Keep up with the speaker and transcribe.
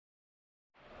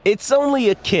It's only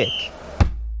a kick,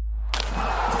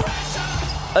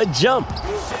 a jump,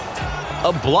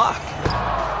 a block.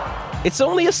 It's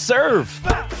only a serve.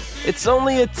 It's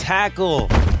only a tackle,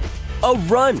 a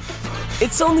run.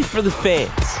 It's only for the fans.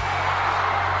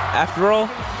 After all,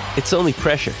 it's only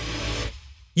pressure.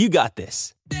 You got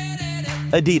this.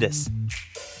 Adidas.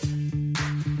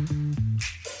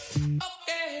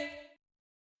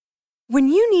 When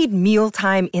you need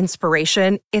mealtime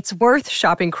inspiration, it's worth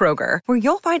shopping Kroger, where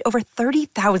you'll find over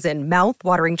 30,000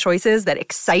 mouth-watering choices that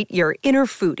excite your inner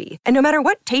foodie. And no matter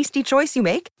what tasty choice you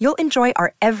make, you'll enjoy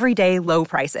our everyday low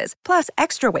prices, plus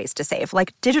extra ways to save,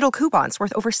 like digital coupons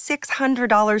worth over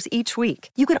 $600 each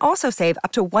week. You can also save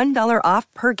up to $1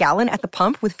 off per gallon at the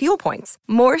pump with fuel points.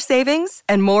 More savings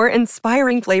and more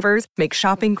inspiring flavors make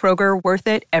shopping Kroger worth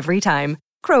it every time.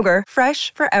 Kroger,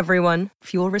 fresh for everyone.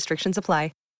 Fuel restrictions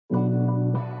apply.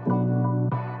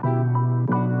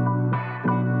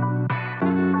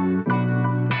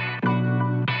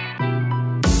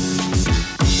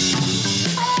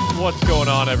 What's going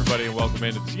on, everybody, and welcome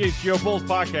into the CHGO Bulls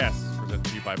podcast, presented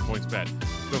to you by PointsBet.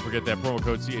 Don't forget that promo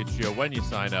code CHGO when you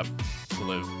sign up to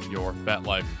live your bet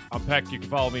life. I'm Peck. You can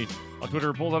follow me on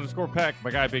Twitter, Bulls_Peck.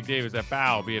 My guy, Big Dave, is at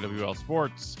BAW, BAWL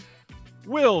Sports.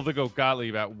 Will the Goat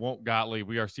Gottlieb at Won't Gottlieb.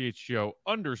 We are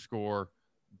CHGO_Bulls,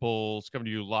 coming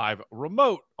to you live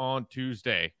remote on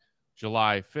Tuesday,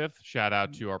 July 5th. Shout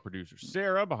out to our producer,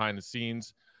 Sarah, behind the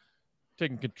scenes,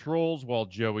 taking controls while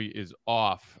Joey is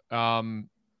off.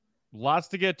 Lots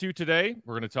to get to today.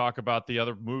 We're going to talk about the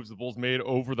other moves the Bulls made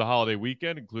over the holiday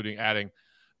weekend, including adding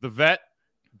the vet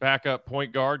backup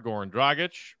point guard, Goran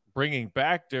Dragic, bringing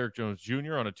back Derek Jones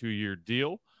Jr. on a 2-year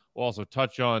deal. We'll also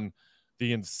touch on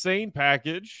the insane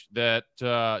package that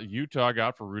Utah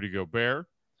got for Rudy Gobert.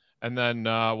 And then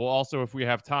we'll also, if we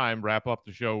have time, wrap up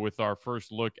the show with our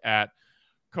first look at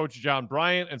Coach John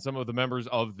Bryant and some of the members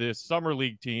of this summer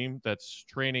league team that's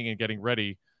training and getting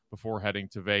ready before heading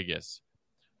to Vegas.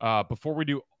 Before we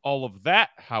do all of that,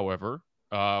 however,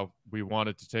 we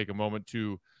wanted to take a moment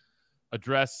to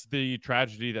address the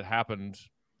tragedy that happened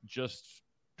just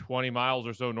 20 miles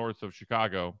or so north of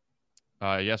Chicago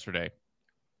yesterday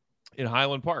in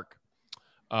Highland Park.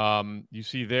 You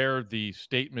see there the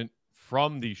statement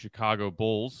from the Chicago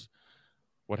Bulls.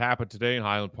 What happened today in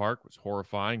Highland Park was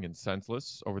horrifying and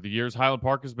senseless. Over the years, Highland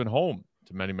Park has been home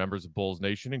to many members of Bulls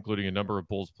Nation, including a number of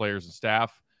Bulls players and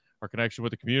staff. Our connection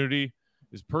with the community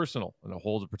is personal, and it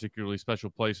holds a particularly special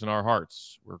place in our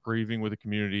hearts. We're grieving with the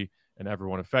community and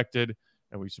everyone affected,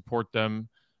 and we support them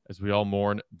as we all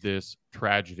mourn this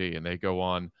tragedy. And they go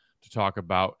on to talk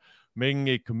about making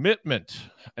a commitment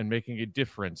and making a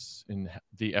difference in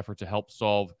the effort to help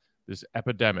solve this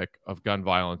epidemic of gun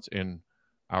violence in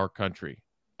our country.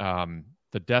 The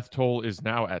death toll is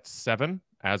now at 7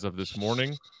 as of this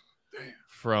morning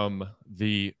from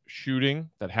the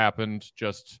shooting that happened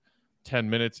just 10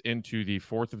 minutes into the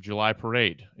 4th of July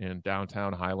parade in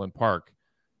downtown Highland Park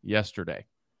yesterday.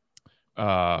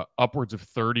 Upwards of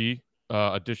 30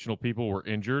 additional people were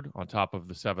injured on top of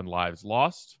the 7 lives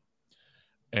lost.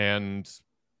 And,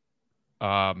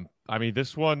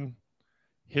 this one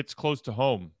hits close to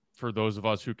home for those of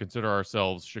us who consider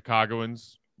ourselves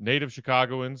Chicagoans, native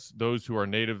Chicagoans, those who are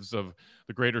natives of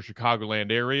the greater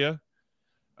Chicagoland area.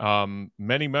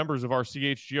 Many members of our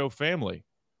CHGO family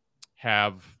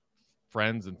have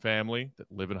friends and family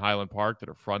that live in Highland Park, that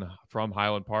are from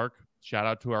Highland Park. Shout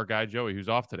out to our guy Joey, who's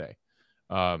off today,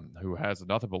 who has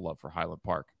nothing but love for Highland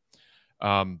Park.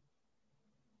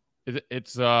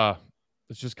 It's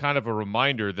just kind of a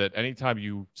reminder that anytime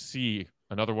you see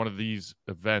another one of these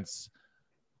events,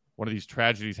 one of these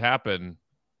tragedies happen,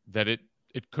 that it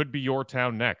could be your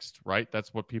town next, right?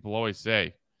 That's what people always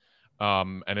say.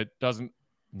 And it doesn't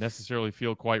necessarily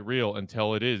feel quite real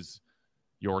until it is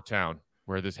your town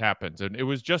where this happens. And it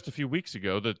was just a few weeks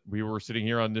ago that we were sitting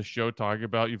here on this show talking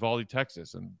about Uvalde,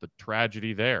 Texas, and the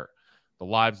tragedy there, the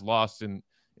lives lost in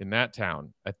that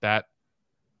town, at that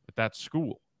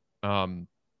school. You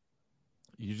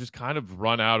just kind of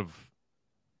run out of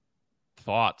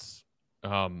thoughts.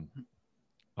 I'm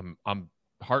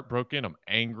heartbroken. I'm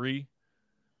angry,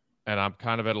 and I'm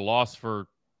kind of at a loss for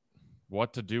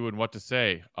what to do and what to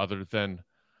say other than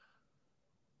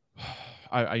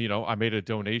I made a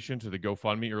donation to the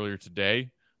GoFundMe earlier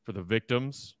today for the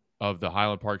victims of the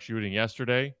Highland Park shooting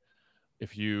yesterday.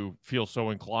 If you feel so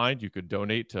inclined, you could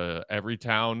donate to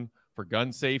Everytown for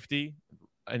gun safety,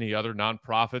 any other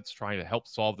nonprofits trying to help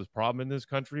solve this problem in this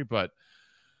country. But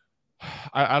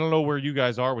I don't know where you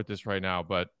guys are with this right now,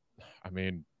 but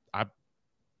I'm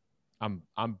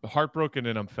heartbroken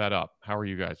and I'm fed up. How are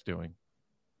you guys doing?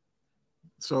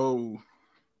 So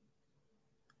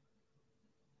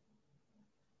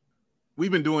we've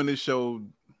been doing this show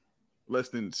less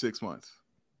than 6 months.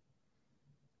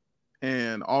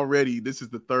 And already this is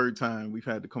the third time we've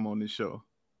had to come on this show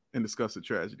and discuss a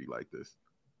tragedy like this.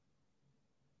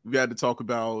 We had to talk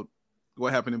about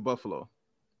what happened in Buffalo.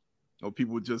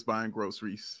 People were just buying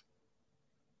groceries.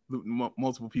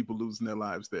 Multiple people losing their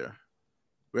lives there.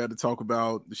 We had to talk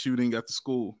about the shooting at the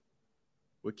school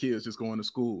where kids just going to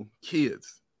school.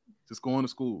 Kids just going to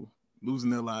school,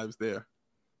 losing their lives there.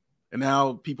 And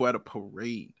now people at a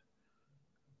parade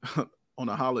on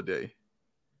a holiday,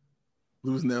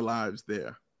 losing their lives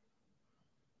there.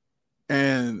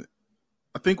 And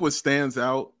I think what stands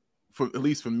out, for at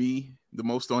least for me, the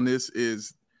most on this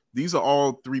is these are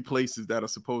all three places that are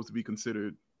supposed to be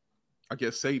considered, I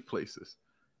guess, safe places.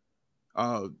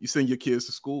 You send your kids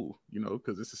to school,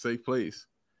 because it's a safe place.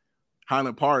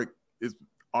 Highland Park is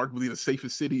arguably the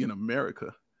safest city in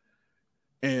America.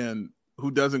 And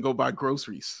who doesn't go buy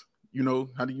groceries?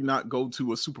 How do you not go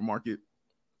to a supermarket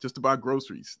just to buy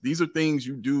groceries? These are things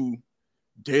you do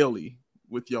daily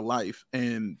with your life.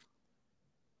 And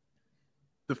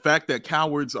the fact that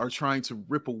cowards are trying to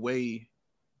rip away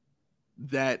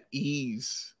that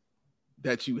ease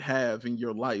that you have in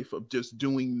your life of just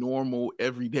doing normal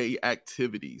everyday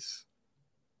activities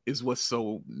is what's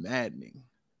so maddening,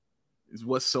 is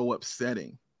what's so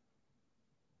upsetting.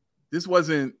 This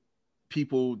wasn't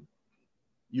people,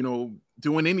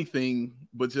 doing anything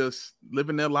but just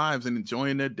living their lives and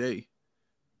enjoying their day,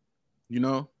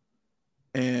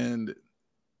 and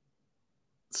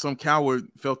some coward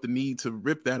felt the need to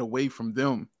rip that away from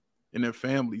them and their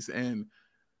families. And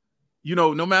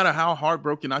no matter how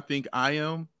heartbroken I think I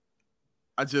am,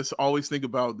 I just always think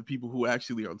about the people who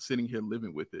actually are sitting here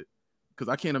living with it, because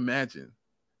I can't imagine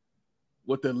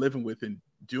what they're living with and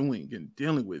doing and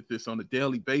dealing with this on a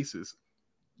daily basis.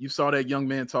 You saw that young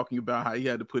man talking about how he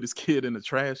had to put his kid in a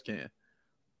trash can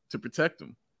to protect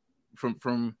him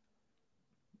from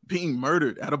being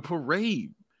murdered at a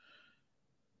parade.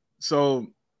 So,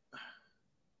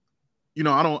 I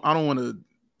don't want to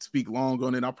speak long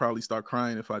on it. I'll probably start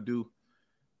crying if I do.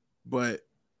 But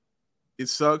it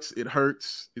sucks. It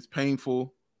hurts. It's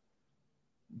painful.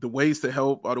 The ways to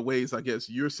help are the ways, I guess,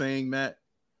 you're saying, Matt,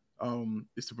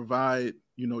 is to provide,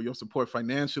 your support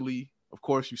financially. Of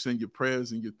course, you send your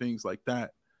prayers and your things like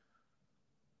that.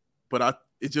 But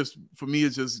it just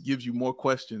gives you more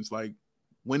questions. Like,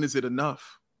 when is it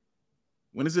enough?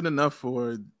 When is it enough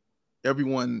for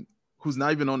everyone who's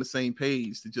not even on the same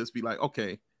page to just be like,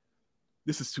 okay,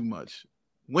 this is too much?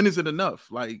 When is it enough?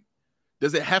 Like,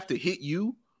 does it have to hit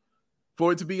you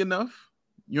for it to be enough?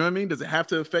 You know what I mean? Does it have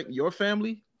to affect your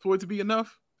family for it to be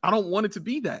enough? I don't want it to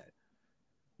be that,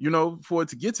 for it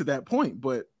to get to that point.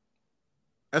 But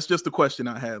that's just the question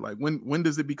I had. Like, when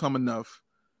does it become enough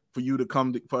for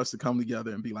us to come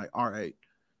together and be like, all right,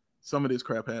 some of this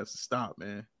crap has to stop,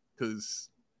 man? Because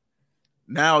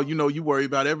now, you worry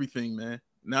about everything, man.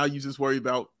 Now you just worry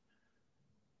about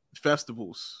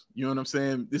festivals. You know what I'm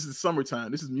saying? This is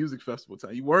summertime. This is music festival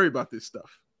time. You worry about this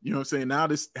stuff. You know what I'm saying? Now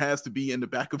this has to be in the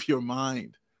back of your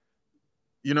mind.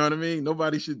 You know what I mean?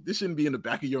 This shouldn't be in the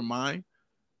back of your mind.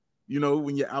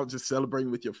 When you're out just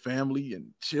celebrating with your family and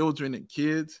children and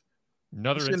kids.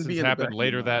 Another instance happened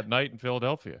later that night in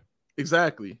Philadelphia.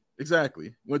 Exactly.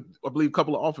 When I believe a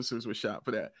couple of officers were shot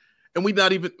for that. And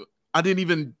I didn't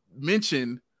even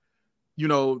mention,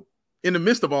 in the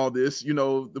midst of all this,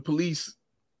 the police,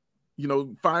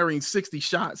 firing 60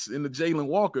 shots into Jayland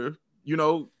Walker,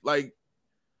 like,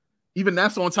 even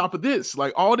that's on top of this.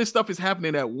 Like, all this stuff is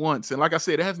happening at once. And like I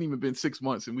said, it hasn't even been 6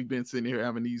 months and we've been sitting here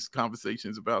having these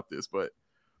conversations about this. But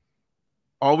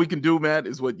all we can do, Matt,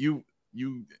 is what you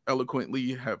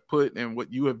eloquently have put and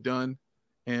what you have done.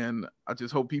 And I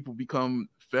just hope people become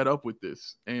fed up with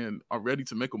this and are ready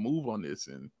to make a move on this.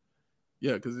 And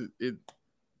yeah, because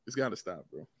it's got to stop,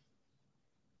 bro.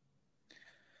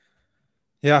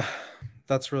 Yeah,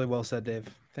 that's really well said, Dave.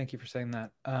 Thank you for saying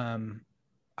that.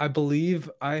 I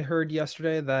believe I heard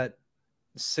yesterday that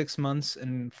 6 months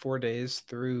and 4 days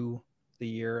through the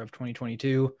year of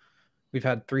 2022, we've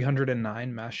had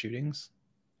 309 mass shootings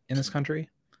in this country,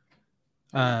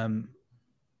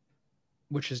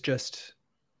 which is just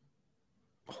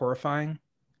horrifying.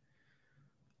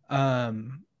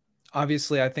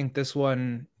 Obviously, I think this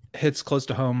one hits close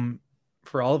to home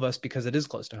for all of us because it is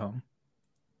close to home.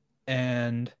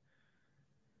 And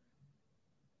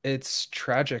it's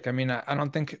tragic. I mean, I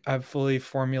don't think I've fully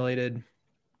formulated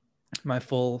my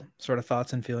full sort of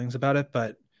thoughts and feelings about it,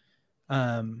 but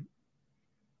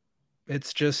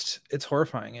it's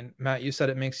horrifying. And Matt, you said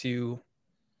it makes you,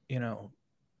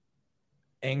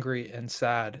 angry and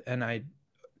sad. And I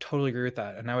totally agree with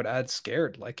that. And I would add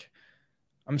scared. Like,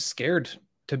 I'm scared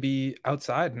to be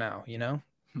outside now, you know?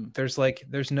 There's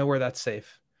nowhere that's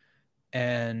safe.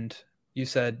 And you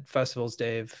said festivals,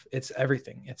 Dave, it's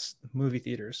everything. It's movie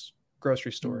theaters,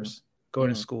 grocery stores, going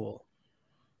to school.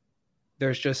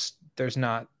 There's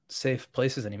not safe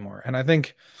places anymore. And I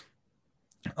think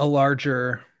a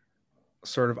larger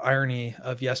sort of irony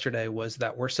of yesterday was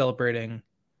that we're celebrating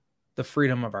the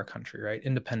freedom of our country, right?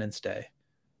 Independence Day,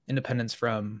 independence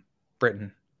from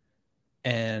Britain,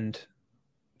 and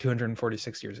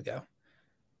 246 years ago.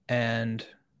 And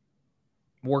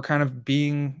we're kind of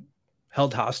being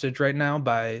held hostage right now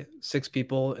by 6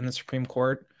 people in the Supreme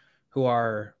Court who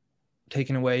are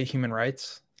taking away human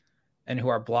rights and who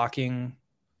are blocking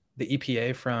the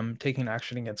EPA from taking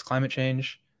action against climate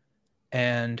change,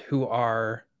 and who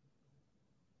are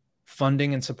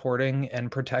funding and supporting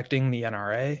and protecting the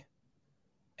NRA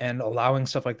and allowing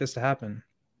stuff like this to happen.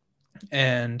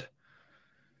 And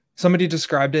somebody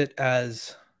described it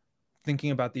as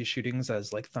thinking about these shootings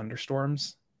as like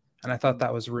thunderstorms. And I thought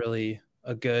that was really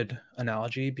a good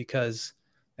analogy, because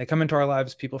they come into our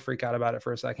lives, people freak out about it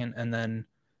for a second, and then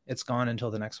it's gone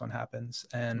until the next one happens.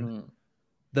 And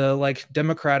the like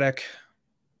Democratic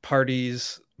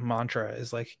Party's mantra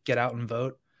is like, get out and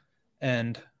vote.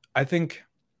 And I think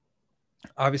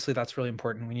obviously that's really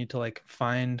important. We need to like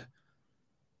find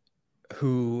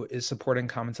who is supporting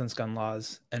common sense gun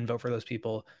laws and vote for those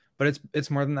people. But it's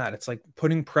more than that. It's like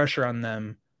putting pressure on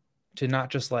them to not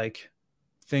just like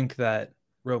think that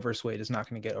Roe versus Wade is not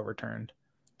going to get overturned,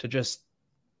 to just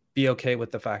be okay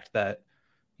with the fact that,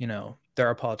 you know, there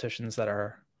are politicians that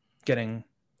are getting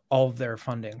all of their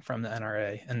funding from the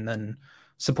NRA and then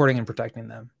supporting and protecting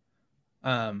them.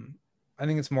 I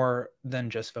think it's more than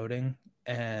just voting,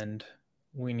 and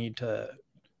we need to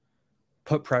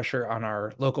put pressure on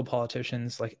our local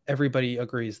politicians. Like, everybody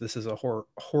agrees this is a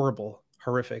horrible,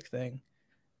 horrific thing,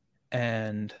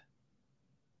 and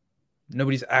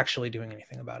nobody's actually doing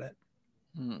anything about it.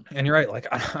 And you're right. Like,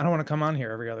 I don't want to come on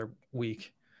here every other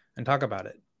week and talk about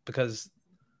it, because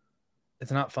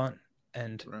it's not fun.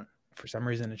 And for some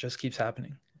reason, it just keeps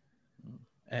happening.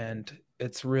 And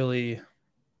it's really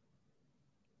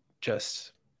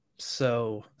just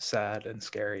so sad and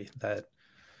scary that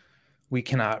we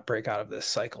cannot break out of this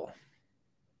cycle.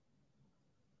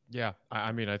 Yeah.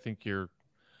 I mean, I think you're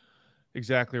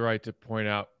exactly right to point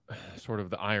out sort of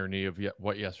the irony of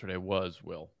what yesterday was,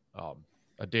 Will.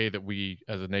 A day that we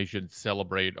as a nation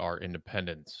celebrate our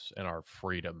independence and our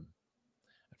freedom.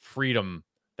 Freedom,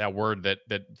 that word that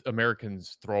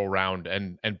Americans throw around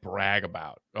and brag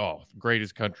about. Oh,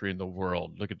 greatest country in the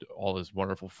world. Look at all this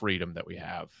wonderful freedom that we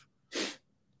have.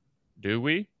 Do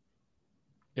we?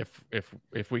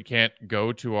 If we can't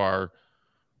go to our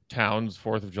town's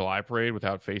 4th of July parade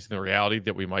without facing the reality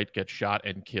that we might get shot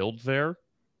and killed there,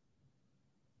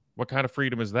 what kind of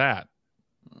freedom is that?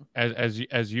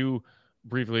 As you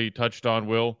briefly touched on,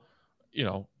 Will, you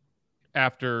know,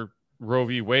 after Roe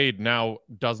v. Wade, now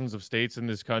dozens of states in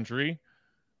this country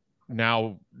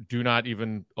now do not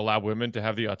even allow women to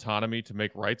have the autonomy to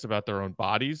make rights about their own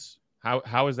bodies.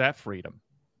 How is that freedom?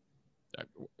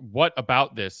 What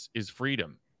about this is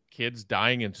freedom? Kids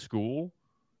dying in school?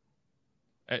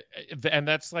 And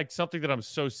that's like something that I'm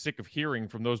so sick of hearing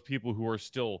from those people who are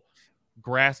still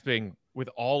grasping with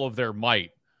all of their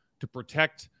might to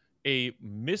protect a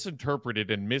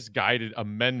misinterpreted and misguided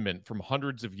amendment from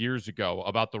hundreds of years ago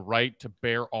about the right to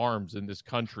bear arms in this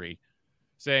country,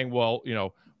 saying, well, you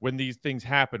know, when these things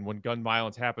happen, when gun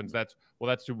violence happens, that's,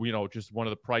 you know, just one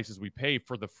of the prices we pay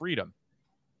for the freedom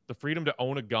to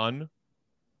own a gun,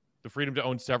 the freedom to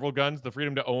own several guns, the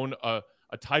freedom to own a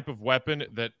type of weapon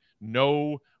that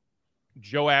no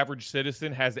Joe average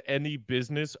citizen has any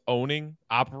business owning,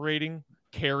 operating,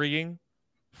 carrying,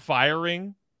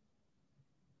 firing.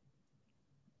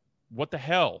 What the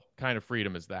hell kind of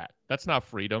freedom is that? That's not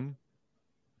freedom.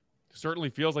 Certainly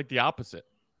feels like the opposite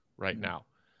right now.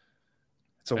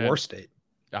 It's a war state.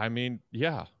 I mean,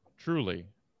 yeah, truly.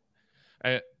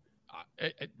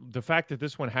 The fact that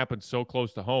this one happened so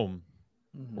close to home,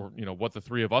 or, you know, what the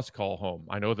three of us call home.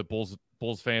 I know that Bulls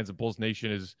fans and Bulls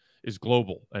Nation is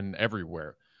global and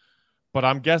everywhere. But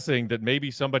I'm guessing that maybe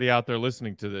somebody out there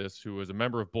listening to this who is a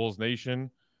member of Bulls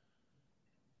Nation,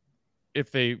 if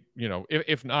they, you know,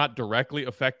 if not directly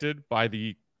affected by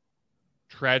the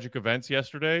tragic events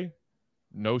yesterday,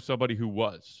 know somebody who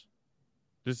was.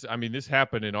 This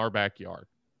happened in our backyard.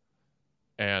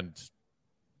 And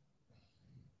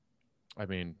I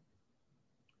mean,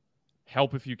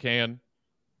 help if you can.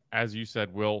 As you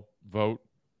said, Will, vote,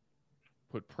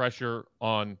 put pressure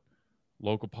on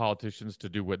local politicians to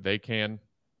do what they can.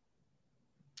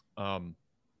 And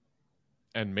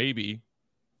maybe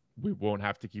we won't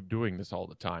have to keep doing this all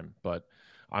the time. But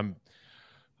I'm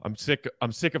sick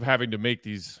of having to make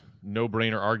these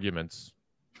no-brainer arguments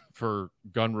for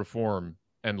gun reform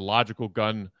and logical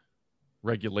gun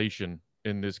regulation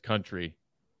in this country.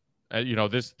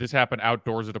 This happened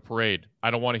outdoors at a parade.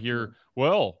 I don't want to hear,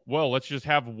 well, let's just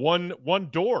have one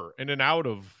door in and out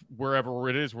of wherever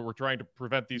it is where we're trying to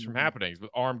prevent these from happening with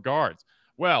armed guards.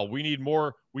 Well, we need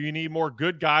more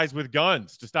good guys with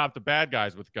guns to stop the bad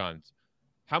guys with guns.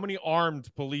 How many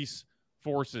armed police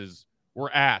forces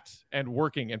were at and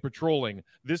working and patrolling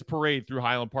this parade through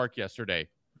Highland Park yesterday?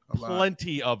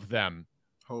 Plenty of them.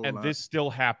 And this still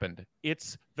happened.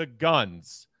 It's the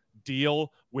guns.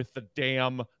 Deal with the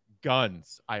damn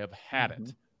guns. I have had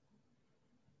it.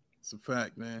 It's a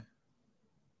fact, man.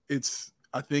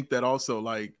 I think that also,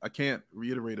 like, I can't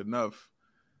reiterate enough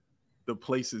the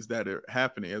places that are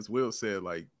happening, as Will said,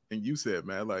 like, and you said,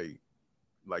 man,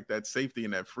 like that safety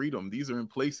and that freedom. These are in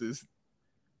places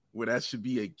where that should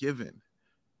be a given.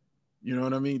 You know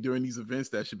what I mean? During these events,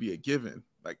 that should be a given.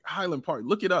 Like Highland Park,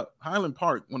 look it up. Highland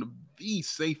Park, one of the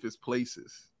safest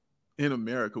places in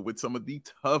America with some of the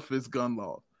toughest gun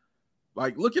laws.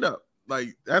 Like, look it up.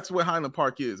 Like, that's where Highland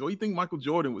Park is. Where do you think Michael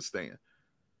Jordan was staying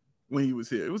when he was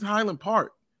here? It was Highland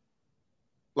Park.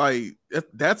 Like,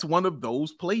 that's one of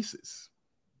those places.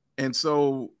 And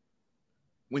so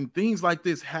when things like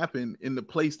this happen in the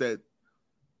place that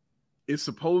is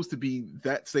supposed to be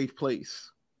that safe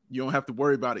place, you don't have to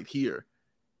worry about it here.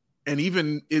 And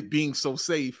even it being so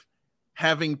safe,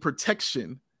 having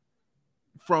protection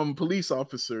from police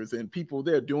officers and people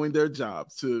there doing their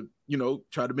jobs to,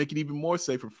 try to make it even more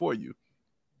safer for you.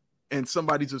 And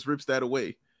somebody just rips that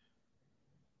away.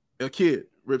 A kid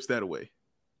rips that away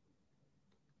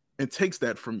and takes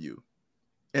that from you.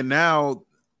 And now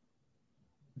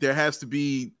there has to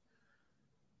be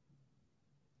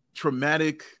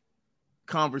traumatic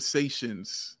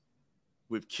conversations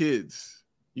with kids,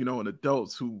 and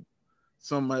adults who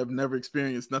some have never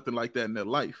experienced nothing like that in their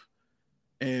life.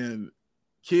 And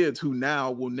kids who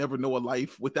now will never know a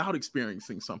life without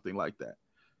experiencing something like that.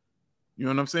 You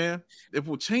know what I'm saying? It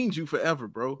will change you forever,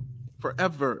 bro.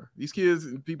 Forever. These kids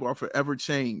and people are forever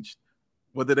changed,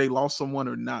 whether they lost someone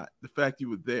or not. The fact you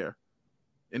were there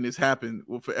and this happened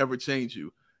will forever change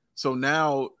you. So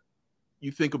now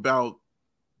you think about,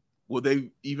 will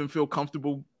they even feel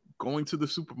comfortable going to the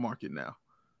supermarket now?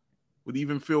 Would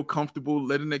even feel comfortable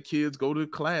letting their kids go to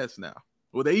class now?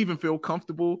 Will they even feel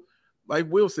comfortable, like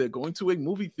Will said, going to a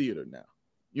movie theater now?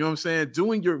 You know what I'm saying?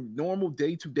 Doing your normal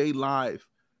day-to-day life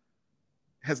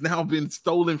has now been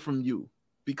stolen from you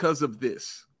because of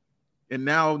this. And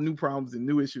now new problems and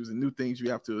new issues and new things you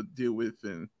have to deal with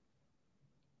and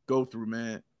go through,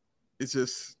 man. It's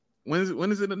just,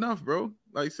 when is it enough, bro?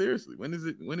 Like, seriously, when is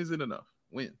it enough?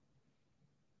 When?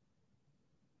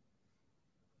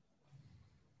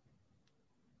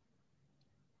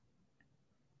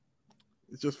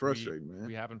 It's just frustrating, man.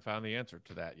 We haven't found the answer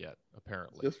to that yet,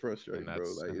 apparently. It's just frustrating, bro.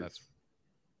 Like,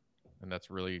 and that's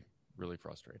really, really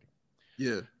frustrating.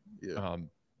 Yeah.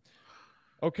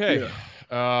 Okay.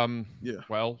 Yeah.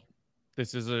 Well,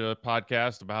 this is a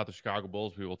podcast about the Chicago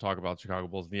Bulls. We will talk about the Chicago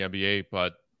Bulls in the NBA,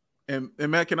 but and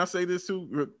Matt, can I say this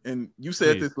too? And you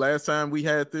said this last time we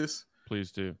had this.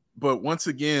 Please do. But once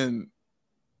again,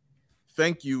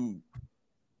 thank you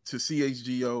to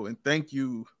CHGO and thank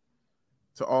you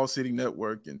to All City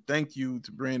Network and thank you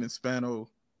to Brandon Spano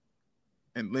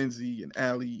and Lindsay and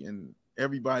Allie and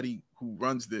everybody who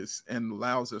runs this and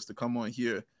allows us to come on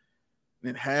here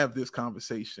and have this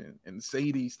conversation and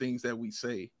say these things that we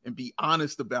say and be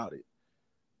honest about it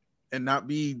and not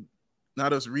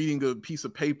us reading a piece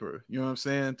of paper, you know what I'm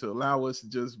saying, to allow us to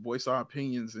just voice our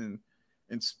opinions and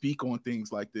speak on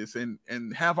things like this and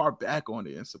have our back on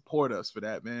it and support us for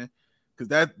that, man.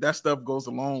 Because that stuff goes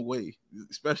a long way,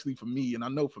 especially for me. And I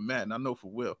know for Matt and I know for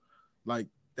Will, like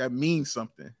that means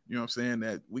something, you know what I'm saying,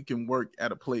 that we can work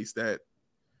at a place that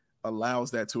allows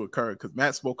that to occur. Because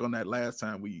Matt spoke on that last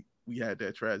time we had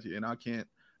that tragedy. And I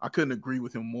couldn't agree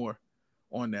with him more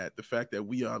on that. The fact that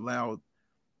we are allowed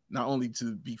not only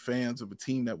to be fans of a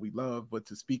team that we love, but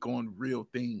to speak on real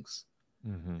things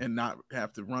and not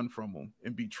have to run from them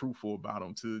and be truthful about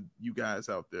them to you guys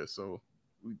out there. So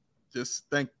we just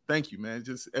thank you, man.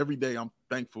 Just every day I'm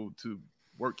thankful to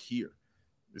work here.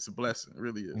 It's a blessing. It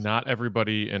really is. Not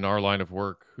everybody in our line of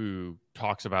work who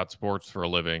talks about sports for a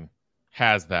living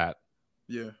has that.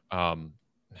 Yeah.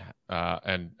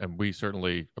 And we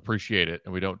certainly appreciate it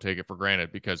and we don't take it for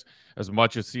granted, because as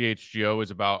much as CHGO is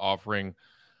about offering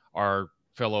our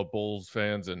fellow Bulls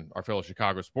fans and our fellow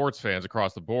Chicago sports fans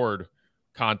across the board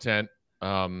content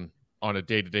on a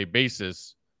day-to-day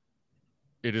basis,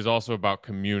 it is also about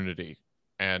community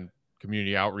and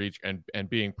community outreach and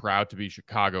being proud to be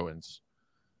Chicagoans.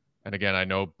 And again, I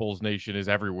know Bulls Nation is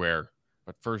everywhere,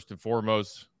 but first and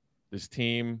foremost, this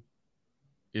team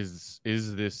is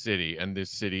this city, and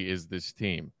this city is this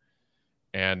team.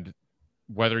 And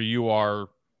whether you are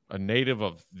a native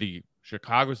of the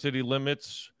Chicago city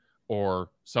limits or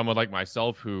someone like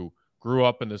myself who grew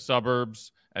up in the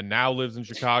suburbs and now lives in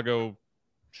Chicago,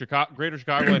 greater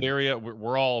Chicagoland area,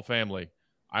 we're all family.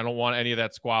 I don't want any of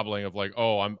that squabbling of like,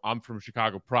 oh, I'm from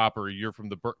Chicago proper, you're from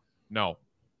the no.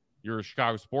 You're a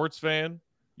Chicago sports fan.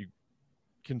 You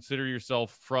consider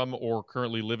yourself from or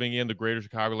currently living in the greater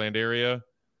Chicagoland area.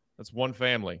 That's one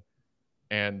family.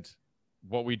 And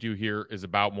what we do here is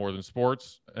about more than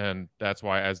sports. And that's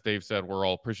why, as Dave said, we're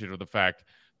all appreciative of the fact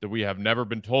that we have never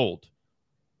been told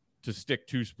to stick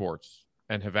to sports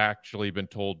and have actually been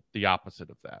told the opposite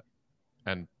of that.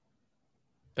 And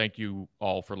thank you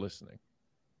all for listening.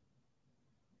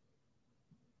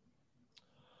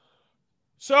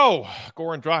 So,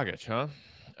 Goran Dragic, huh?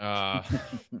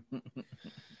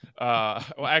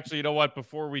 Well, actually, you know what?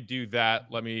 Before we do that,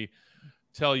 let me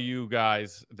tell you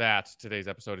guys that today's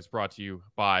episode is brought to you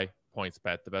by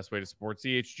PointsBet. The best way to support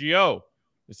CHGO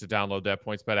is to download that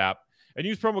PointsBet app and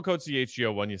use promo code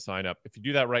CHGO when you sign up. If you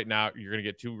do that right now, you're going to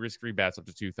get 2 risk-free bets up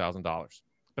to $2,000.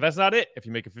 But that's not it. If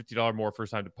you make a $50 more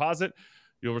first-time deposit,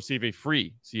 you'll receive a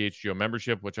free CHGO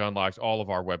membership, which unlocks all of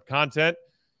our web content.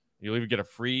 You'll even get a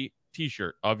free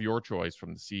T-shirt of your choice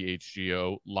from the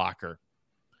CHGO locker.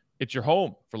 It's your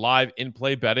home for live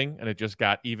in-play betting, and it just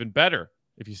got even better.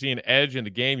 If you see an edge in the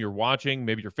game you're watching,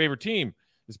 maybe your favorite team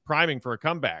is priming for a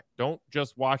comeback, don't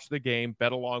just watch the game,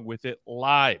 bet along with it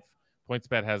live.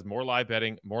 PointsBet has more live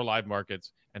betting, more live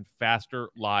markets, and faster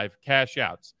live cash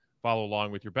outs. Follow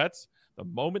along with your bets the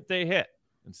moment they hit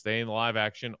and stay in the live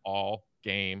action all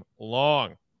game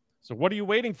long. So what are you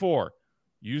waiting for?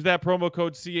 Use that promo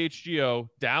code CHGO,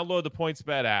 download the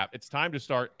PointsBet app. It's time to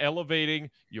start elevating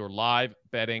your live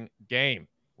betting game.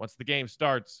 Once the game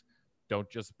starts, don't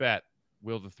just bet.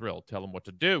 Will the Thrill. Tell them what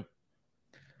to do.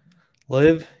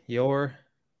 Live your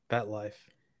bet life.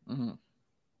 Live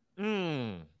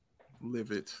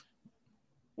it.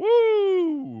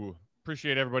 Woo!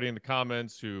 Appreciate everybody in the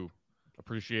comments who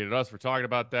appreciated us for talking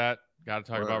about that. Got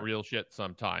to talk about real shit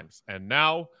sometimes. And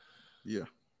now,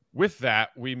 with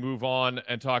that, we move on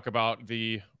and talk about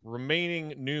the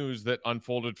remaining news that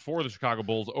unfolded for the Chicago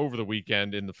Bulls over the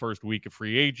weekend in the first week of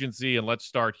free agency. And let's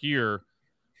start here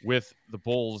with the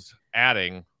Bulls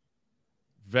adding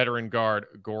veteran guard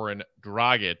Goran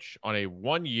Dragic on a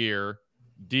 1-year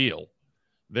deal.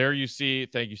 There you see,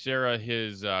 thank you, Sarah,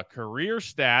 his career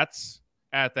stats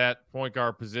at that point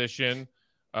guard position.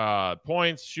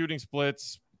 Points, shooting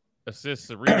splits, assists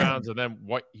and rebounds, and then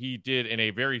what he did in a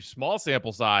very small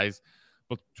sample size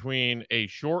between a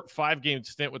short 5-game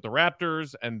stint with the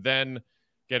Raptors and then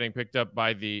getting picked up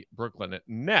by the Brooklyn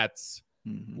Nets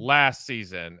last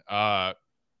season.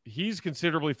 He's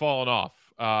considerably fallen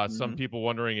off. Some people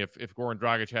wondering if Goran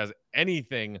Dragic has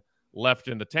anything left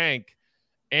in the tank.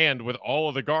 And with all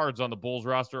of the guards on the Bulls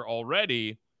roster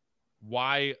already,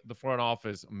 why the front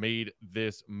office made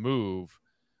this move.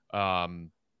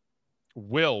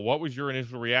 Will, what was your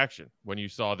initial reaction when you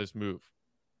saw this move?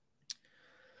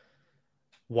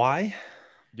 Why?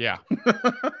 Yeah.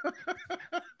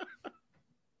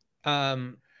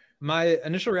 My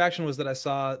initial reaction was that I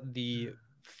saw the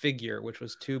figure, which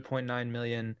was 2.9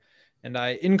 million, and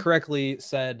I incorrectly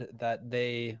said that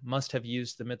they must have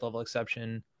used the mid-level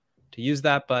exception to use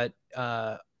that, but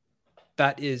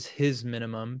that is his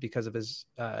minimum because of his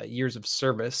years of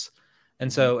service.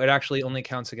 And so it actually only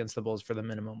counts against the Bulls for the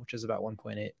minimum, which is about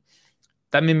 1.8.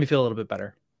 That made me feel a little bit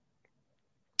better.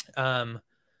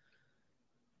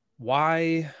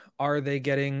 Why are they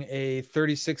getting a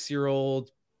 36-year-old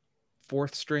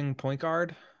fourth string point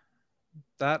guard?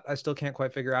 That I still can't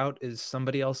quite figure out. Is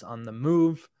somebody else on the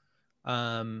move?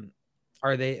 Are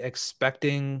they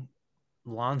expecting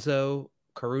Lonzo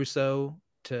Caruso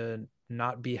to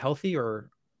not be healthy or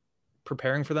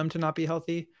preparing for them to not be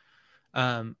healthy?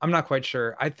 I'm not quite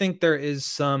sure. I think there is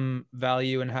some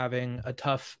value in having a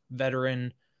tough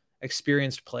veteran,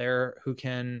 experienced player who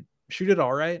can shoot it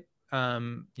all right.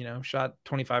 Shot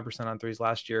 25% on threes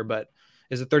last year, but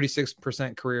is a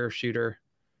 36% career shooter.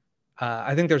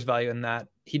 I think there's value in that.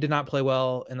 He did not play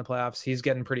well in the playoffs. He's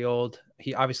getting pretty old.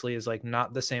 He obviously is like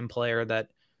not the same player that,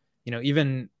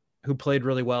 even who played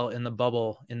really well in the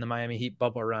bubble, in the Miami Heat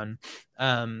bubble run.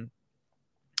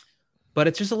 But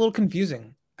it's just a little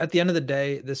confusing. At the end of the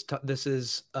day, this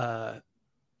is,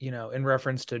 in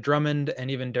reference to Drummond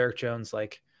and even Derek Jones,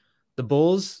 like the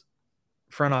Bulls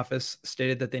front office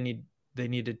stated that they need they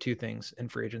needed two things in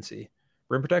free agency: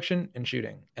 rim protection and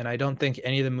shooting. And I don't think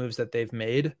any of the moves that they've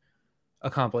made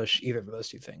accomplish either of those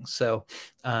two things. So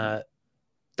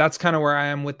that's kind of where I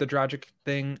am with the Dragic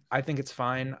thing. I think it's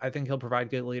fine. I think he'll provide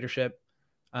good leadership.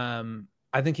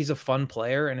 I think he's a fun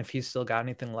player, and if he's still got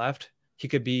anything left, he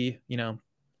could be,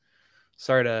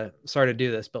 sorry to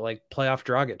do this, but like playoff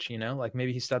Dragic, like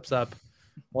maybe he steps up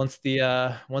once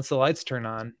the lights turn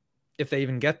on, if they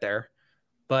even get there.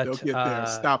 But they'll get there.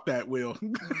 Stop that, Will.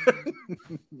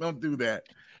 Don't do that.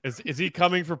 Is he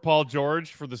coming for Paul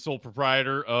George, for the sole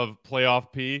proprietor of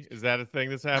Playoff P? Is that a thing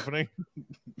that's happening?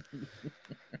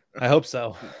 I hope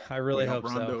so. I really hope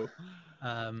so.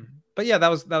 But yeah, that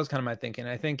was kind of my thinking.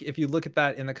 I think if you look at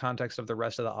that in the context of the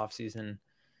rest of the offseason,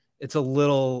 it's a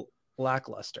little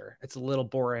lackluster. It's a little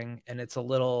boring, and it's a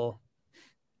little,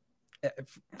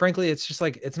 frankly, it's just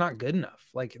like, it's not good enough.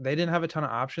 Like, they didn't have a ton of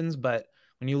options, but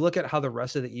when you look at how the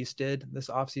rest of the East did this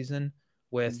offseason,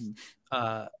 with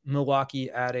Milwaukee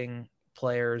adding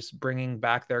players, bringing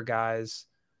back their guys,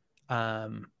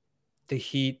 the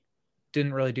Heat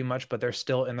didn't really do much, but they're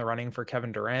still in the running for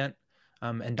Kevin Durant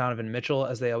and Donovan Mitchell,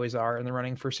 as they always are in the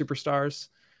running for superstars.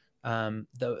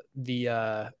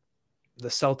 The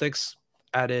Celtics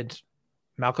added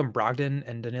Malcolm Brogdon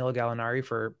and Danilo Gallinari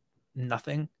for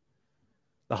nothing.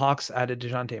 The Hawks added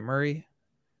DeJounte Murray.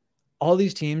 All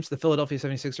these teams, the Philadelphia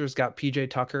 76ers got PJ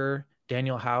Tucker,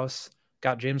 Daniel House,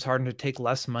 got James Harden to take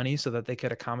less money so that they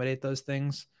could accommodate those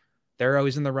things. They're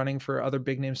always in the running for other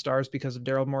big name stars because of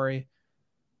Daryl Morey.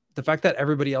 The fact that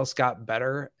everybody else got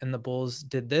better and the Bulls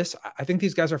did this, I think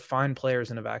these guys are fine players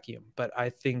in a vacuum, but I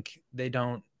think they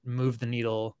don't move the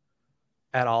needle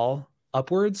at all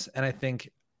upwards. And I think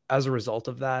as a result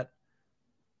of that,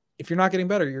 if you're not getting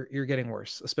better, you're getting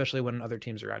worse, especially when other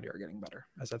teams around you are getting better,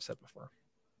 as I've said before.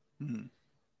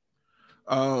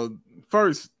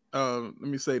 First, let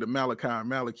me say to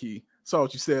Maliki, saw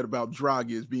what you said about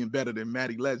Dragic being better than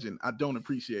Matty Legend. I don't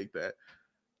appreciate that.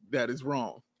 That is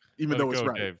wrong. Even though it's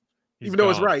right. Even though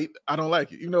it's right, I don't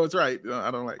like it. Even though it's right,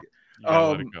 I don't like it.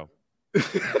 Let it go.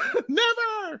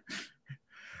 Never.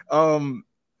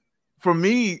 For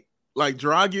me, like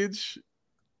Dragic,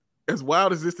 as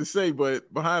wild as this to say,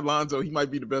 but behind Lonzo, he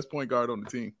might be the best point guard on the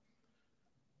team.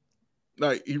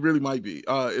 Like, he really might be.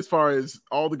 As far as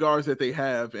all the guards that they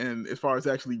have, and as far as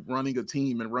actually running a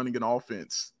team and running an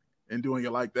offense and doing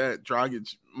it like that,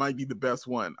 Dragic might be the best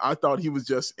one. I thought he was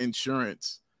just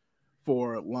insurance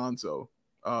for Lonzo.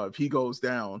 If he goes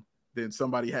down, then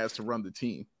somebody has to run the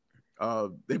team.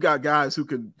 They've got guys who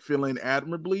can fill in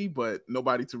admirably, but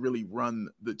nobody to really run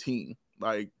the team.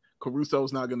 Like,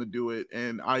 Caruso's not going to do it,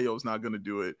 and Ayo's not going to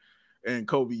do it, and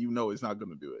Kobe, is not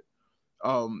going to do it.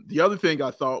 The other thing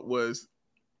I thought was,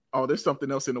 there's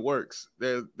something else in the works.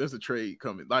 There's a trade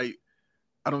coming. Like,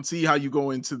 I don't see how you go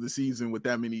into the season with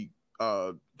that many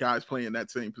guys playing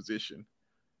that same position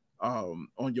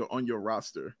on your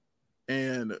roster.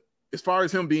 And as far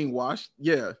as him being washed,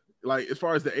 yeah, like as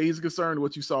far as the age is concerned,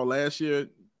 what you saw last year,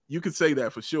 you could say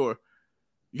that for sure.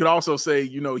 You could also say,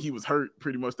 he was hurt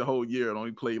pretty much the whole year and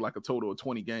only played like a total of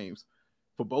 20 games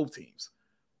for both teams.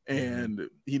 And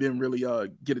he didn't really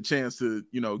get a chance to,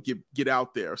 get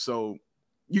out there. So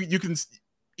you can,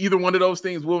 either one of those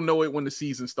things, we'll know it when the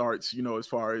season starts, as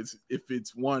far as if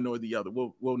it's one or the other,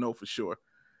 we'll know for sure.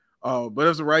 But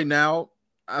as of right now,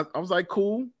 I was like,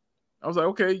 cool. I was like,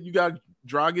 okay, you got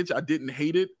Dragic. I didn't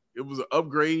hate it. It was an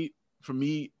upgrade for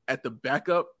me at the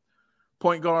backup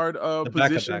point guard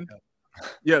position. Backup.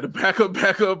 Yeah, the backup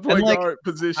point guard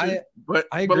position. But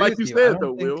like you said,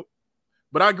 though, Will.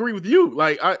 But I agree with you.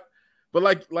 Like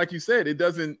you said,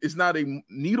 it's not a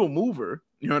needle mover,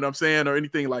 you know what I'm saying, or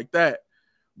anything like that.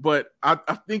 But I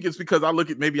think it's because I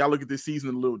look at this season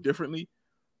a little differently.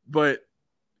 But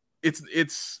it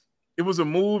was a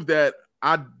move that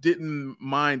I didn't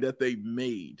mind that they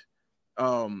made.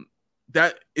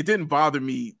 That it didn't bother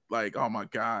me, like, oh my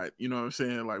God, you know what I'm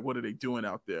saying? Like, what are they doing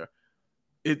out there?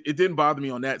 It didn't bother me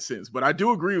on that sense. But I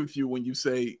do agree with you when you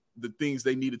say the things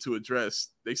they needed to address,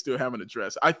 they still haven't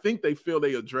addressed. I think they feel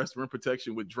they addressed rim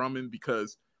protection with Drummond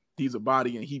because he's a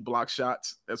body and he blocks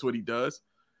shots. That's what he does.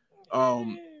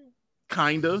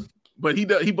 Kinda, but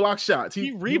he blocks shots.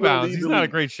 He rebounds. He's not a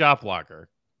great shot blocker.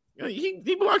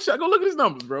 He blocks shots. Go look at his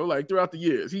numbers, bro. Like throughout the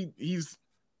years,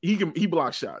 he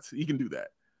blocks shots. He can do that.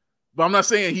 But I'm not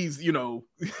saying he's,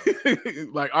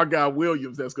 like our guy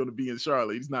Williams that's going to be in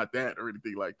Charlotte. He's not that or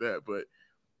anything like that. But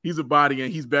he's a body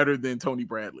and he's better than Tony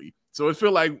Bradley. So it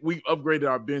feels like we upgraded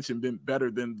our bench and been better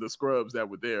than the scrubs that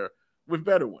were there with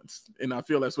better ones. And I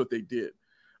feel that's what they did.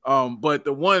 But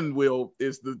the one, Will,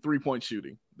 is the 3-point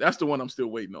shooting. That's the one I'm still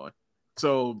waiting on.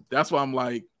 So that's why I'm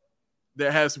like,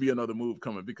 there has to be another move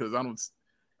coming because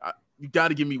you got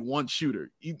to give me one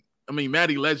shooter.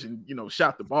 Matty Legend,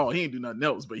 shot the ball. He ain't do nothing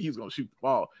else, but he was going to shoot the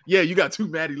ball. Yeah, you got 2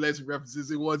 Matty Legend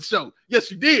references in one show.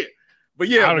 Yes, you did. But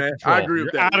yeah, man, I agree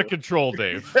with that. Out of control,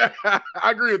 Dave. I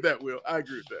agree with that, Will. I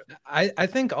agree with that. I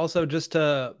think also just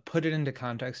to put it into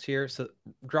context here, so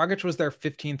Dragic was their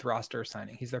 15th roster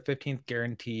signing. He's their 15th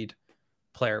guaranteed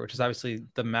player, which is obviously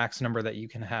the max number that you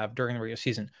can have during the regular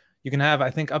season. You can have, I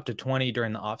think, up to 20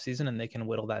 during the offseason, and they can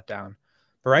whittle that down.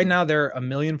 But right now, they're $1.5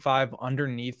 million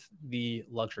underneath the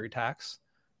luxury tax.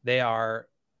 Their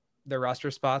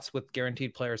roster spots with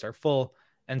guaranteed players are full.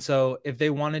 And so if they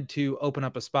wanted to open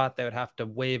up a spot, they would have to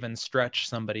waive and stretch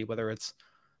somebody, whether it's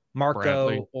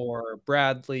Marco or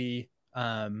Bradley.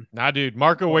 Nah, dude,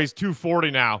 Marco weighs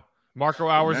 240 now. Marco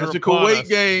hours are magical weight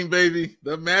gain, baby.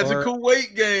 The magical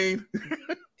weight gain.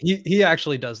 he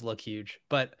actually does look huge,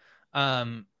 but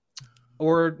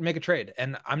or make a trade.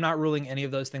 And I'm not ruling any of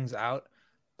those things out.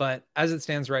 But as it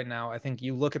stands right now, I think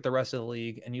you look at the rest of the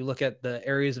league and you look at the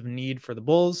areas of need for the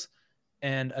Bulls.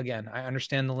 And again, I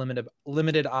understand the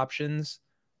limited options,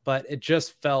 but it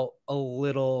just felt a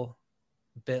little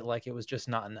bit like it was just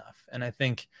not enough. And I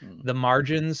think the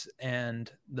margins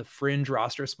and the fringe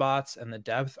roster spots and the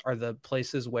depth are the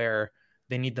places where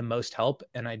they need the most help.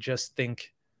 And I just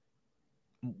think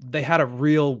they had a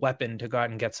real weapon to go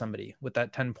out and get somebody with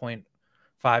that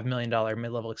 $10.5 million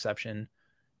mid-level exception.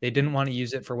 They didn't want to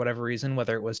use it for whatever reason,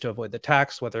 whether it was to avoid the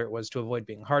tax, whether it was to avoid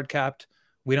being hard capped.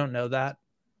 We don't know that.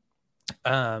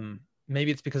 Maybe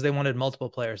it's because they wanted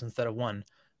multiple players instead of one,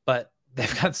 but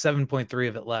they've got 7.3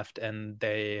 of it left and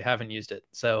they haven't used it.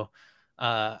 So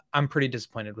I'm pretty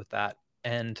disappointed with that.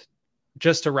 And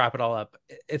just to wrap it all up,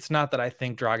 it's not that I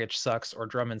think Dragic sucks or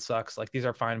Drummond sucks. Like, these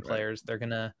are fine players. They're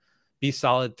going to be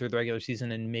solid through the regular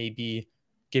season and maybe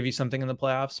give you something in the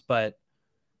playoffs, but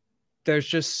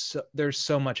there's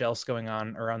so much else going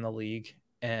on around the league.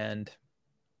 And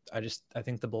I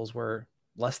think the Bulls were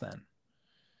less than.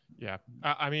 Yeah.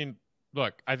 I mean,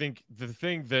 look, I think the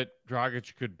thing that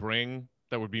Dragic could bring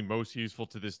that would be most useful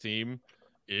to this team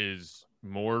is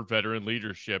more veteran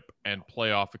leadership and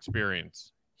playoff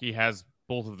experience. He has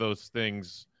both of those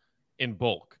things in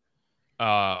bulk.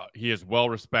 He is well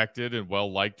respected and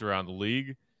well liked around the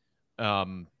league.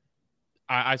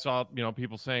 I saw,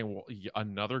 people saying, well,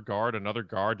 another guard.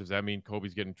 Does that mean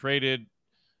Kobe's getting traded?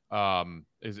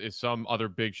 Is some other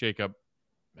big shakeup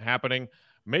happening?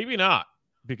 Maybe not,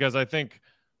 because I think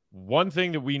one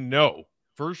thing that we know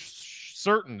for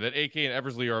certain that AK and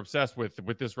Eversley are obsessed with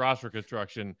this roster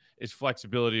construction is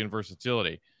flexibility and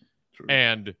versatility. True.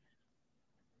 And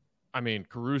I mean,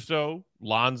 Caruso,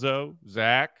 Lonzo,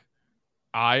 Zach,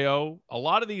 Ayo, a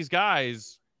lot of these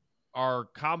guys are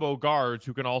combo guards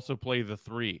who can also play the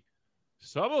 3.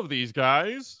 Some of these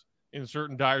guys in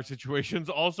certain dire situations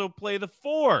also play the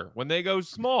 4 when they go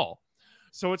small.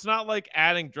 So it's not like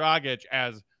adding Dragic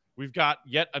as we've got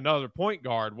yet another point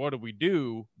guard. What do we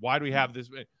do? Why do we have this?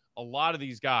 A lot of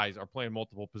these guys are playing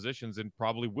multiple positions and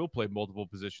probably will play multiple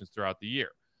positions throughout the year.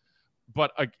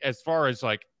 But as far as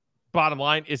like bottom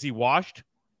line, is he washed?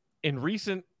 In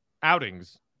recent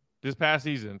outings this past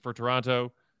season for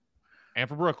Toronto and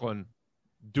for Brooklyn,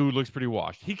 dude looks pretty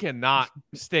washed. He cannot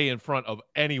stay in front of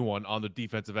anyone on the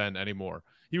defensive end anymore.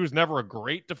 He was never a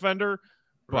great defender,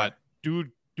 but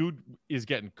dude is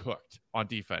getting cooked on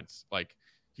defense. Like,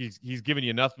 he's giving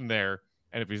you nothing there.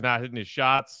 And if he's not hitting his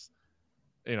shots,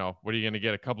 what are you going to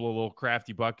get? A couple of little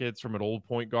crafty buckets from an old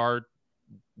point guard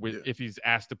if he's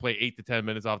asked to play 8 to 10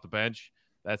 minutes off the bench.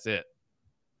 That's it.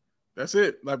 That's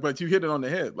it. Like, but you hit it on the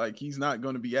head. Like, he's not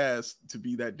going to be asked to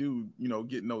be that dude,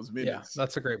 getting those minutes. Yeah,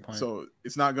 that's a great point. So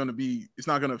it's not going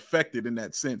to affect it in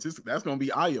that sense. That's going to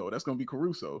be Ayo. That's going to be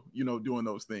Caruso, doing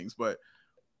those things. But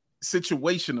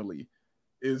situationally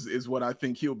is what I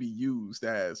think he'll be used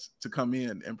as to come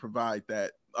in and provide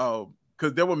that.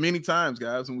 Because there were many times,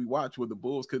 guys, when we watched where the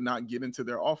Bulls could not get into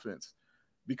their offense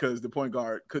because the point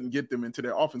guard couldn't get them into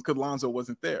their offense because Lonzo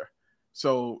wasn't there.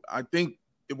 So I think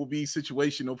it will be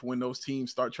situational for when those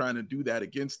teams start trying to do that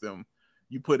against them.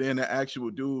 You put in an actual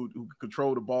dude who can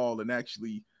control the ball and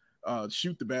actually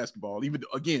shoot the basketball. Even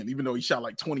though he shot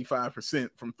like 25%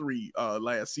 from 3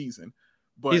 last season,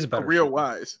 but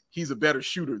career-wise, he's a better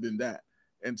shooter than that.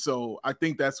 And so I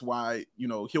think that's why,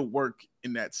 he'll work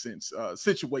in that sense,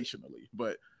 situationally.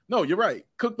 But no, you're right.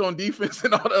 Cooked on defense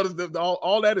and all the other stuff,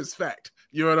 all that is fact.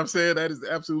 You know what I'm saying? That is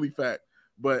absolutely fact.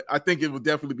 But I think it will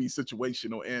definitely be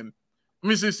situational. And let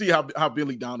me just see how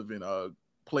Billy Donovan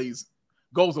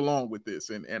goes along with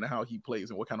this and how he plays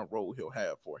and what kind of role he'll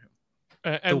have for him.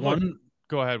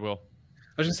 Go ahead, Will.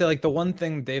 I was going to say, like, the one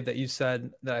thing, Dave, that you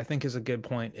said that I think is a good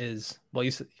point is, well,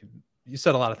 you said you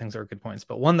said a lot of things that are good points,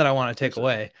 but one that I want to take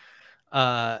away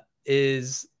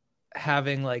is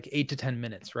having like 8 to 10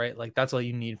 minutes, right? Like that's all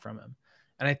you need from him.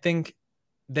 And I think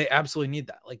they absolutely need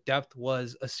that. Like depth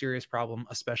was a serious problem,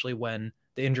 especially when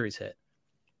the injuries hit.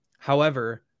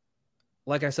 However,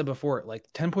 like I said before, like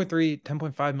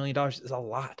 $10.5 million is a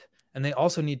lot. And they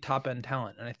also need top end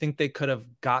talent. And I think they could have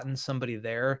gotten somebody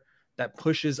there that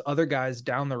pushes other guys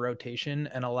down the rotation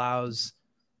and allows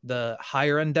the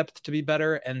higher end depth to be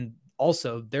better. And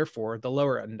also therefore the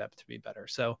lower end depth to be better.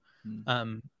 So,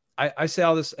 I say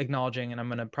all this acknowledging, and I'm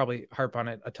going to probably harp on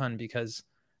it a ton because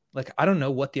like, I don't know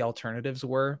what the alternatives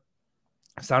were.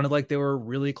 It sounded like they were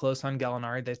really close on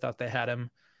Gallinari. They thought they had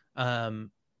him.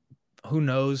 Who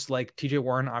knows? Like TJ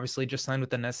Warren obviously just signed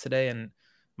with the Nets today. And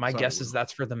my guess is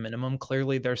that's for the minimum.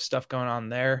 Clearly there's stuff going on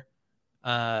there.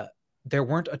 There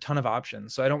weren't a ton of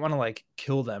options. So I don't want to like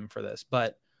kill them for this,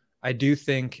 but I do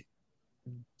think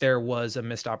there was a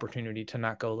missed opportunity to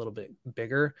not go a little bit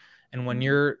bigger. And when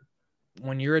you're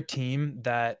a team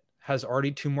that has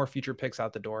already 2 more future picks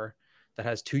out the door, that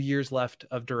has 2 years left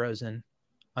of DeRozan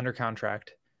under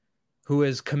contract, who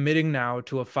is committing now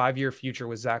to a 5-year future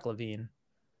with Zach LaVine,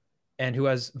 and who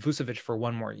has Vucevic for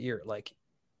 1 more year, like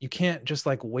you can't just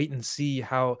like wait and see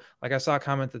how, like I saw a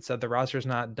comment that said the roster's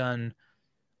not done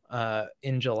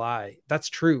in July. That's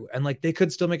true. And like they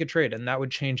could still make a trade and that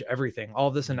would change everything. All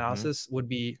of this analysis would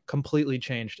be completely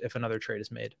changed if another trade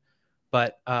is made.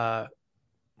 But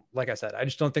like I said, I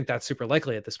just don't think that's super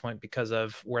likely at this point because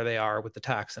of where they are with the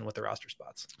tax and with the roster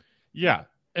spots. Yeah.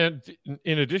 And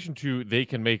in addition to they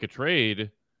can make a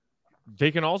trade,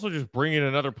 they can also just bring in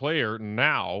another player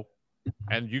now,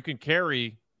 and you can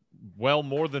carry well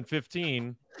more than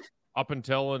 15 up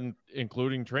until and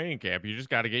including training camp. You just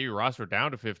got to get your roster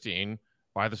down to 15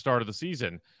 by the start of the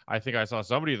season. I think I saw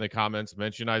somebody in the comments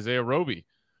mention Isaiah Roby,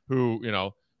 who,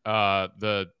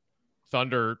 the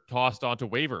Thunder tossed onto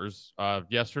waivers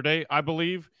yesterday, I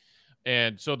believe.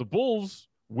 And so the Bulls,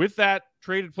 with that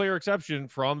traded player exception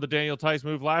from the Daniel Tice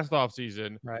move last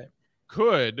offseason, right,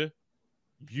 could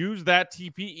use that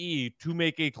TPE to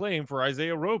make a claim for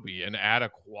Isaiah Roby and add a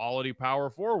quality power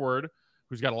forward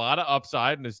who's got a lot of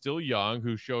upside and is still young,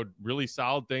 who showed really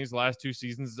solid things the last 2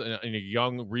 seasons in a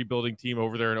young rebuilding team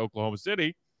over there in Oklahoma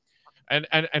City, and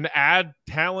add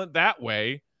talent that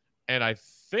way. And I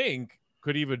think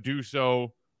could even do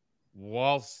so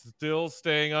while still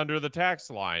staying under the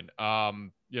tax line,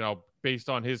 based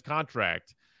on his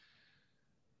contract.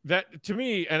 That to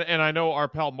me, and I know our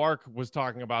pal Mark was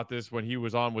talking about this when he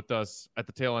was on with us at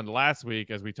the tail end of last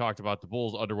week, as we talked about the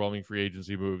Bulls' underwhelming free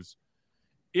agency moves.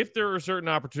 If there are certain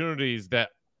opportunities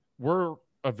that were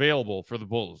available for the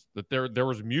Bulls, that there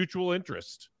was mutual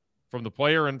interest from the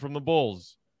player and from the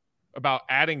Bulls about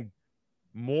adding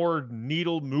more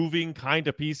needle moving kind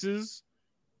of pieces,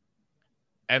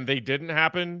 and they didn't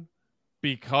happen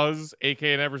because AK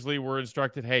and Eversley were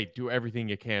instructed, hey, do everything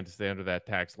you can to stay under that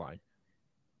tax line,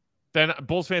 then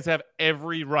Bulls fans have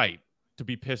every right to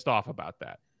be pissed off about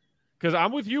that. Because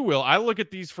I'm with you, Will. I look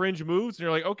at these fringe moves and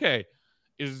you're like, okay,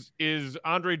 is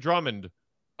Andre Drummond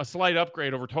a slight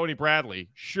upgrade over Tony Bradley?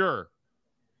 Sure.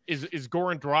 Is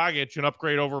Goran Dragic an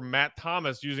upgrade over Matt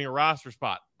Thomas using a roster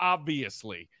spot?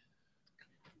 Obviously.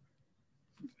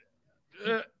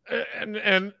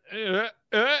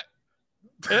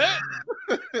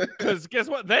 Because guess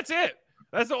what? That's it.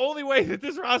 That's the only way that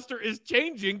this roster is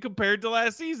changing compared to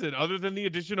last season, other than the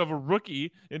addition of a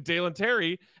rookie in Dalen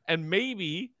Terry, and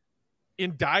maybe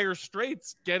in dire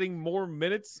straits getting more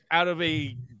minutes out of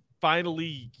a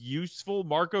finally useful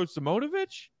Marko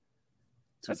Simonovic.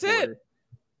 That's it.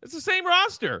 It's the same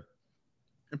roster.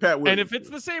 And Pat Williams, and if it's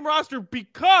the same roster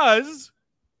because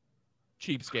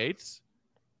cheapskates,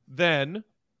 then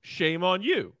shame on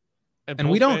you. And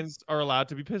we don't fans are allowed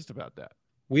to be pissed about that.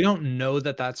 We don't know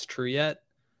that that's true yet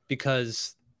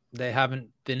because they haven't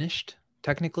finished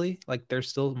technically. Like there's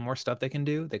still more stuff they can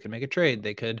do. They could make a trade.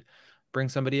 They could bring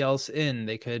somebody else in.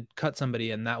 They could cut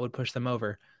somebody and that would push them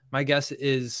over. My guess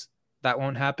is that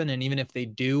won't happen. And even if they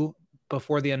do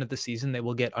before the end of the season, they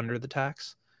will get under the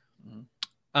tax.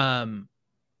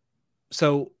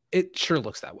 So it sure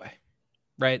looks that way,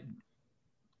 right?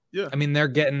 Yeah. I mean, they're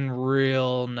getting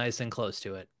real nice and close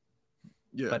to it.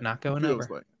 Yeah. But not going over.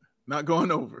 Like. Not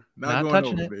going over. Not going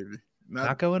touching over, it. baby.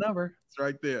 Not going over. It's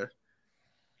right there.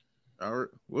 All right.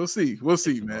 We'll see. We'll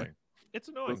see, man. Annoying. It's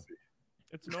annoying.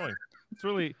 It's annoying.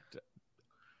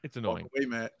 It's annoying. Wait,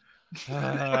 Matt. All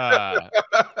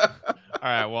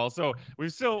right. Well, so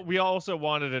we also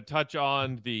wanted to touch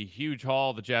on the huge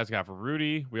haul the Jazz got for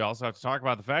Rudy. We also have to talk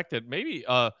about the fact that maybe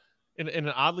in an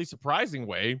oddly surprising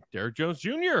way, Derrick Jones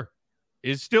Jr.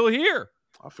 is still here.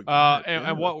 I forgot.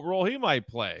 And what role he might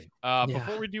play.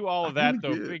 Before we do all of that,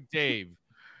 though, did. Big Dave,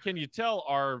 can you tell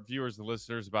our viewers and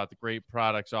listeners about the great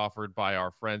products offered by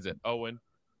our friends at Owen?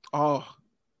 Oh,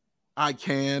 I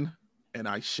can and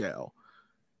I shall.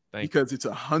 Because it's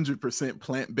 100%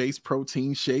 plant-based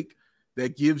protein shake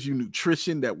that gives you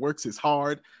nutrition that works as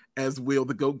hard as Will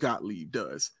the Goat Gottlieb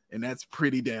does. And that's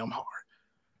pretty damn hard.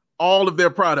 All of their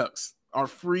products are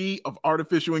free of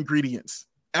artificial ingredients,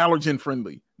 allergen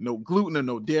friendly, no gluten or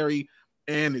no dairy,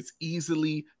 and it's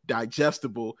easily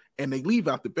digestible. And they leave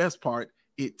out the best part.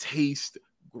 It tastes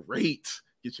great.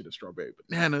 Get you the strawberry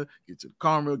banana, get you the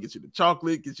caramel, get you the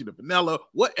chocolate, get you the vanilla,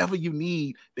 whatever you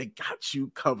need, they got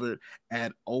you covered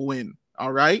at Owen.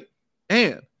 All right.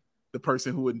 And the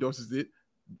person who endorses it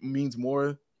means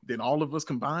more than all of us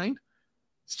combined.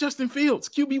 It's Justin Fields,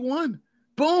 QB1.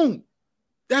 Boom.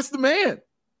 That's the man.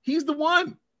 He's the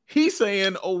one. He's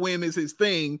saying Owen is his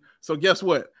thing. So guess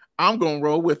what? I'm going to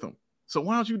roll with him. So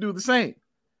why don't you do the same?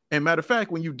 And matter of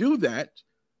fact, when you do that,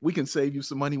 we can save you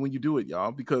some money when you do it,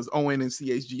 y'all, because Owen and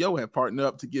CHGO have partnered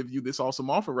up to give you this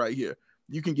awesome offer right here.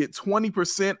 You can get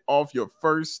 20% off your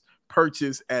first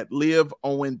purchase at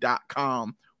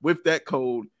liveowen.com with that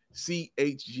code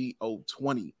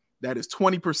CHGO20. That is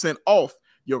 20% off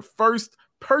your first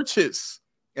purchase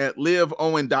at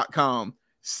liveowen.com.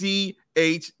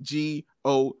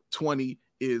 CHGO20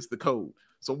 is the code.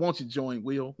 So won't you join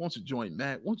Will? Won't you join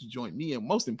Matt? Won't you join me? And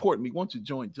most importantly, won't you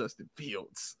join Justin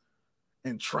Fields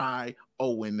and try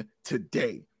Owen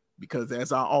today? Because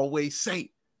as I always say,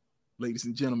 ladies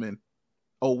and gentlemen,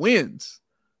 Owens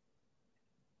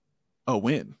a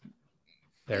win.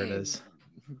 There it is.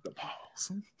 The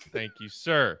pause. Thank you,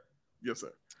 sir. Yes,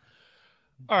 sir.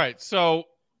 All right. So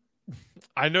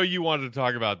I know you wanted to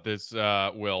talk about this,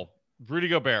 Will. Rudy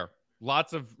Gobert.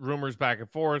 Lots of rumors back and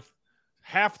forth.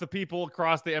 Half the people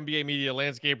across the NBA media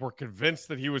landscape were convinced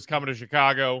that he was coming to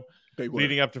Chicago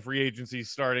leading up to free agency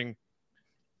starting.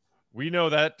 We know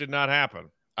that did not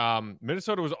happen.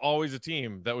 Minnesota was always a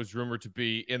team that was rumored to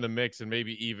be in the mix and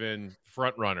maybe even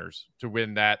front runners to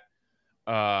win that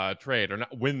trade, or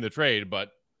not win the trade, but,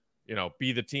 you know,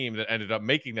 be the team that ended up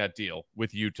making that deal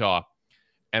with Utah.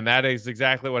 And that is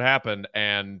exactly what happened.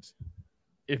 And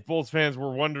if Bulls fans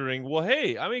were wondering, well,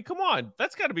 hey, I mean, come on,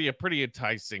 that's got to be a pretty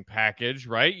enticing package,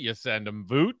 right? You send them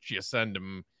Vooch, you send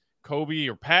them Kobe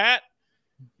or Pat,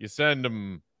 you send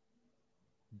them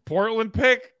Portland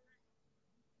pick.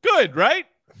 Good, right?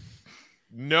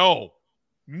 No,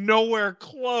 nowhere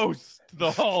close to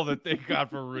the haul that they got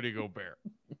for Rudy Gobert.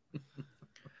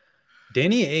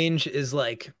 Danny Ainge is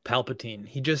like Palpatine.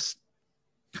 He just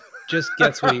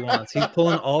gets what he wants. He's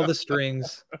pulling all the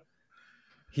strings.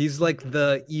 He's like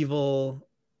the evil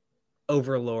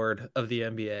overlord of the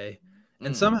NBA.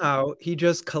 And somehow he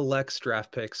just collects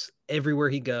draft picks everywhere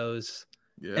he goes.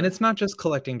 Yeah. And it's not just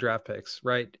collecting draft picks,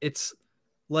 right? It's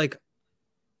like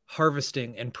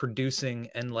harvesting and producing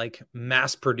and like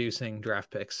mass producing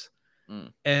draft picks.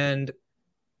 And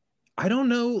I don't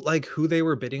know like who they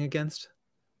were bidding against.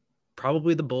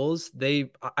 Probably the Bulls.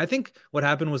 I think what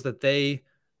happened was that they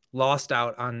lost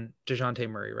out on DeJounte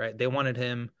Murray, right? They wanted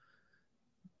him.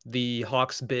 The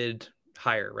Hawks bid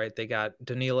higher, right? They got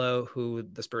Danilo, who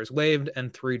the Spurs waived,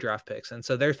 and 3 draft picks. And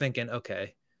so they're thinking,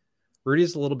 okay,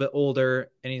 Rudy's a little bit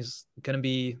older and he's going to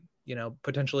be, you know,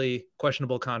 potentially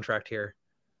questionable contract here,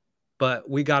 but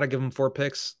we got to give him 4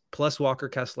 picks plus Walker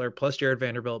Kessler, plus Jared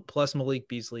Vanderbilt, plus Malik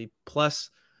Beasley,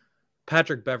 plus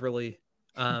Patrick Beverly.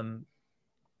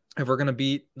 If we're going to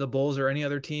beat the Bulls or any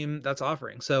other team that's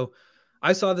offering. So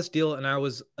I saw this deal and I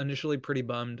was initially pretty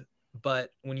bummed.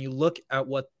 But when you look at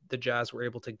what the Jazz were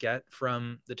able to get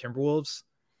from the Timberwolves,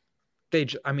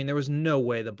 there was no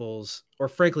way the Bulls, or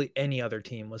frankly any other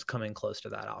team, was coming close to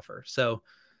that offer. So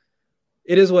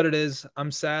it is what it is.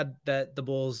 I'm sad that the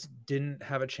Bulls didn't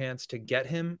have a chance to get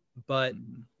him. But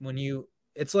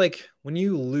it's like when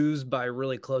you lose by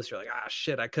really close, you're like,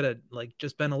 shit, I could have like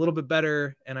just been a little bit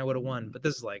better and I would have won. But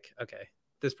this is like, okay,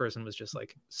 this person was just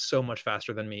like so much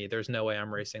faster than me. There's no way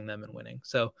I'm racing them and winning.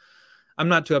 So I'm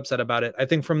not too upset about it. I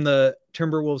think from the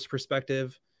Timberwolves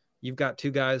perspective, you've got 2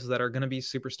 guys that are going to be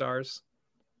superstars.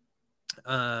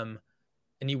 And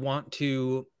you want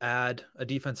to add a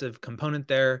defensive component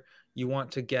there. You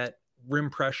want to get rim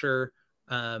pressure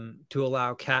to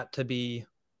allow Cat to be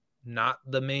not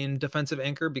the main defensive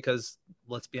anchor, because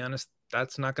let's be honest,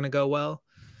 that's not going to go well.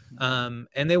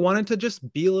 And they wanted to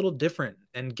just be a little different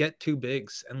and get 2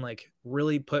 bigs and like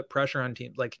really put pressure on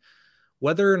teams. Like,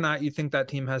 whether or not you think that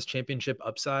team has championship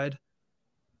upside,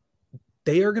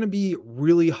 they are going to be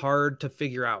really hard to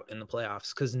figure out in the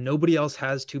playoffs because nobody else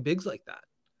has 2 bigs like that.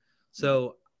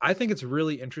 So I think it's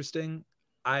really interesting.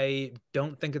 I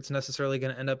don't think it's necessarily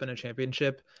going to end up in a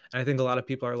championship. And I think a lot of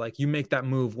people are like, you make that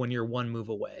move when you're one move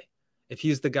away. If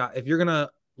he's the guy, if you're going to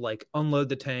like unload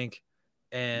the tank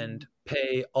and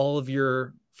pay all of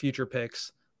your future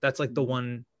picks, that's like the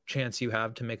one chance you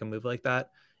have to make a move like that.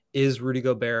 Is Rudy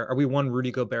Gobert. Are we one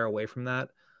Rudy Gobert away from that?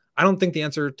 I don't think the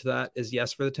answer to that is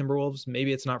yes for the Timberwolves.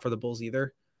 Maybe it's not for the Bulls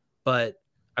either, but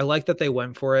I like that they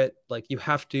went for it. Like, you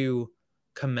have to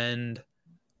commend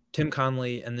Tim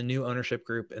Conley and the new ownership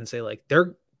group and say, like,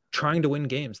 they're trying to win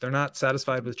games. They're not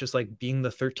satisfied with just like being the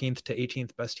 13th to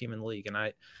 18th best team in the league. And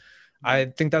I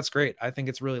think that's great. I think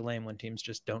it's really lame when teams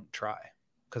just don't try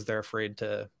because they're afraid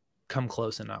to come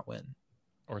close and not win.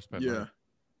 Or spend Yeah. money.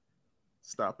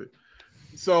 Stop it.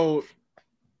 So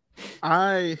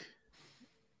you're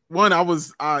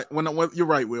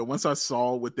right, Will. Once I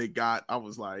saw what they got, I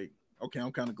was like, okay,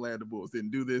 I'm kind of glad the Bulls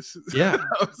didn't do this. Yeah.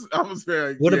 I was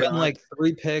very would have been like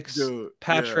 3 picks, dude,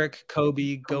 Patrick,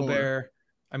 Kobe, Come Gobert.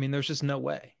 I mean, there's just no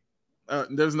way.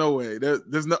 There's no way.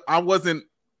 There's no. I wasn't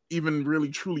even really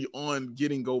truly on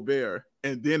getting Gobert,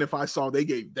 and then if I saw they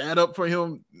gave that up for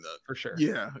him, For sure.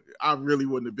 yeah, I really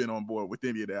wouldn't have been on board with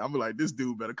any of that. I'm like, this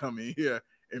dude better come in here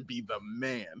and be the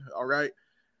man. All right.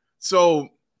 So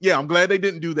yeah, I'm glad they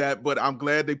didn't do that, but I'm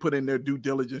glad they put in their due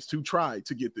diligence to try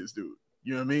to get this dude.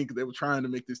 You know what I mean? Because they were trying to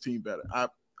make this team better.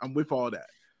 I'm with all that.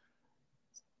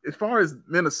 As far as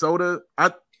Minnesota,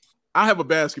 I have a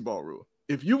basketball rule.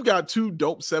 If you've got 2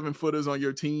 dope 7-footers on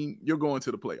your team, you're going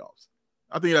to the playoffs.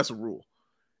 I think that's a rule.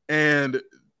 And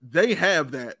they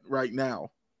have that right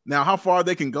now. Now, how far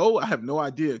they can go, I have no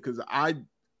idea, because I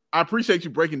appreciate you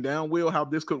breaking down, Will, how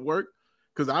this could work,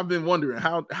 because I've been wondering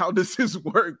how does this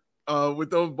work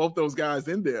with both those guys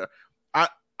in there.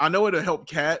 I know it'll help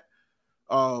Cat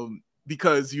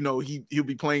because, you know, he'll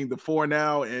be playing the 4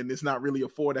 now, and it's not really a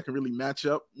 4 that can really match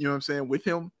up, you know what I'm saying, with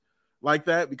him like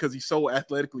that, because he's so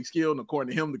athletically skilled, and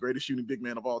according to him, the greatest shooting big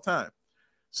man of all time.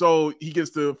 So he gets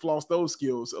to floss those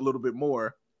skills a little bit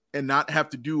more and not have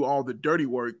to do all the dirty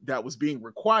work that was being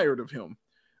required of him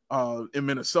in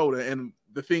Minnesota. And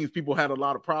the things people had a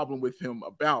lot of problem with him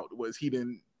about was he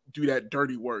didn't do that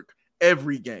dirty work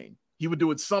every game. He would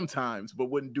do it sometimes, but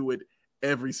wouldn't do it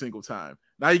every single time.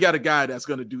 Now you got a guy that's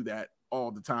going to do that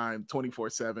all the time,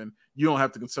 24/7. You don't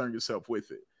have to concern yourself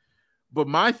with it. But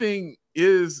my thing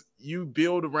is, you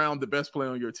build around the best player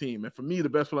on your team. And for me, the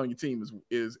best player on your team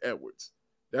is Edwards.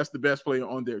 That's the best player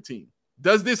on their team.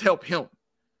 Does this help him?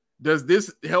 Does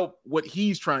this help what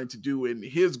he's trying to do in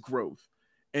his growth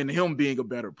and him being a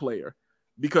better player?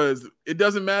 Because it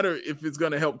doesn't matter if it's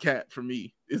going to help Cat for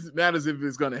me. It matters if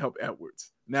it's going to help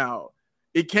Edwards. Now,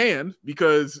 it can,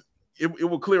 because it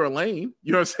will clear a lane.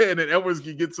 You know what I'm saying? And Edwards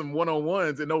can get some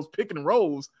one-on-ones and those pick and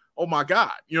rolls. Oh, my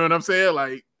God. You know what I'm saying?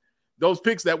 Like, those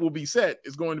picks that will be set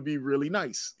is going to be really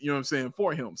nice, you know what I'm saying,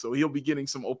 for him. So he'll be getting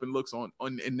some open looks on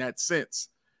in that sense.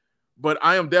 But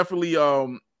I am definitely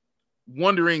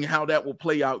wondering how that will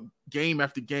play out game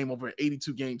after game over an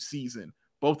 82-game season,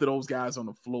 both of those guys on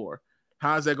the floor.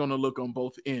 How is that going to look on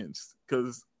both ends?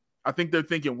 Because I think they're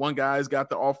thinking one guy's got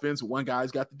the offense, one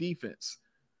guy's got the defense.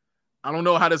 I don't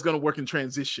know how that's going to work in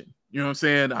transition. You know what I'm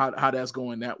saying? How that's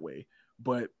going that way.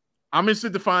 But I'm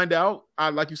interested to find out.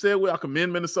 Like you said, I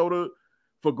commend Minnesota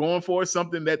for going for it.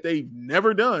 Something that they've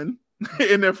never done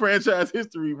in their franchise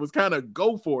history was kind of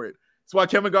go for it. That's why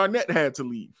Kevin Garnett had to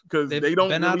leave, because they don't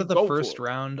been really out of the first for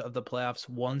round of the playoffs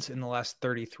once in the last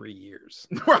 33 years.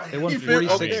 Right. They won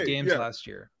 46 games last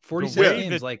year. 46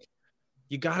 games. Like,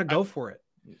 you got to go for it.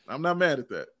 I'm not mad at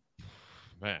that.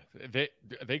 Man,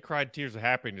 they cried tears of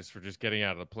happiness for just getting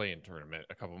out of the play-in tournament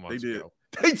a couple months ago.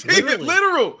 They did.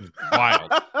 Literal.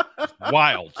 Wild.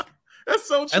 Wild. That's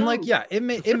so true. And like, yeah, it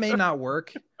may not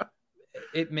work.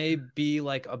 It may be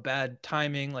like a bad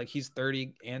timing. Like, he's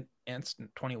 30 and Ant's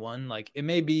 21. Like, it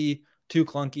may be too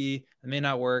clunky. It may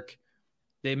not work.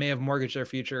 They may have mortgaged their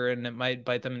future and it might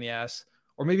bite them in the ass.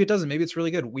 Or maybe it doesn't. Maybe it's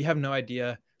really good. We have no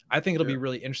idea. I think it'll be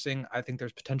really interesting. I think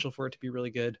there's potential for it to be really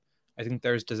good. I think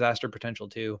there's disaster potential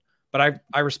too. But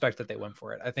I respect that they went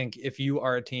for it. I think if you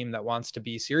are a team that wants to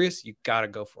be serious, you got to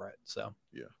go for it. So,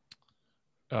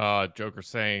 yeah. Joker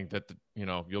saying that,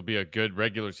 you'll be a good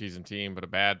regular season team, but a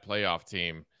bad playoff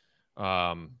team.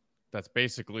 That's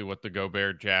basically what the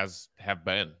Gobert Jazz have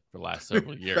been for the last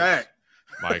several years. Fact.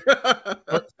 Like,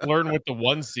 learn with the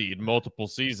 1 seed multiple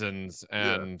seasons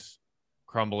and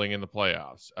crumbling in the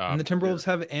playoffs. And the Timberwolves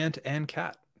have Ant and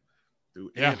Cat.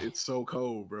 Dude, Ant is so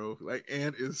cold, bro. Like,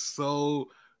 Ant is so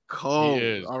cold.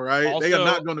 All right. Also, they are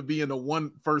not going to be in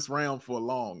the first round for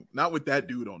long. Not with that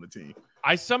dude on the team.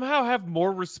 I somehow have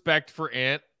more respect for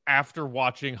Ant after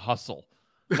watching Hustle.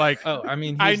 Like, I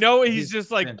mean, I know he's just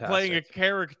like fantastic. playing a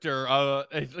character.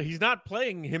 He's not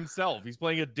playing himself. He's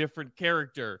playing a different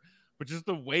character. But just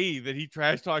the way that he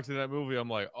trash talks in that movie, I'm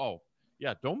like, oh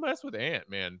yeah, don't mess with Ant,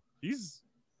 man. He's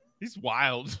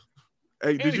wild.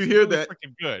 Hey, did you hear that?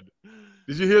 Freaking good.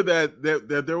 Did you hear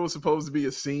that there was supposed to be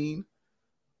a scene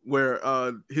where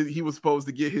he was supposed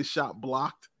to get his shot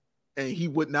blocked and he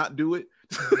would not do it?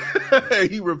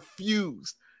 He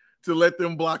refused to let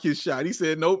them block his shot. He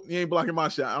said, nope, he ain't blocking my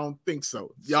shot. I don't think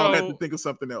so. Y'all have to think of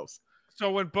something else.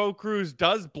 So when Bo Cruz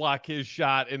does block his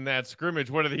shot in that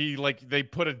scrimmage, what did he like? They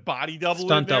put a body double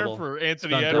Stunt in there double. for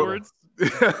Anthony Stunt Edwards?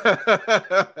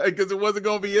 Because it wasn't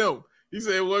going to be him. He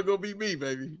said, it wasn't going to be me,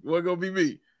 baby. It wasn't going to be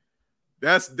me.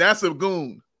 That's a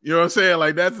goon. You know what I'm saying?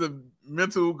 Like, that's a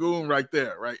mental goon right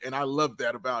there, right? And I love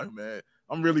that about him, man.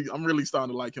 I'm really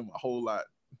starting to like him a whole lot.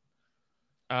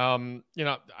 You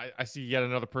know, I see yet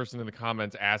another person in the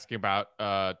comments asking about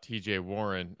TJ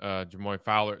Warren, Jamoy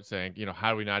Fowler, saying, you know,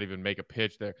 how do we not even make a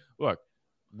pitch there? Look,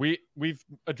 we've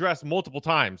addressed multiple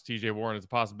times TJ Warren as a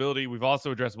possibility. We've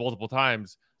also addressed multiple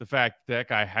times the fact that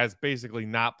guy has basically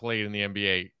not played in the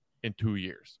NBA in 2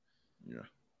 years. Yeah.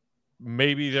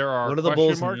 Maybe there are what do the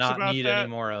Bulls marks not about need that? any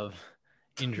more of?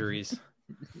 Injuries.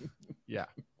 Yeah.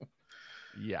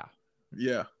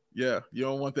 Yeah, you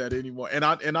don't want that anymore. And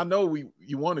I know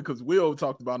you want it because Will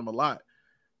talked about him a lot,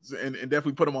 and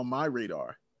definitely put him on my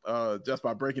radar just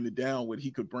by breaking it down what he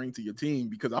could bring to your team,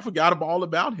 because I forgot all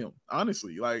about him,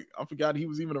 honestly. Like, I forgot he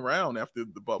was even around after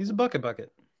the bubble. He's a bucket.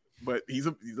 But he's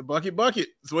a bucket.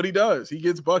 It's what he does. He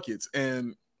gets buckets.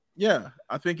 And yeah,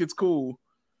 I think it's cool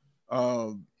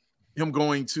him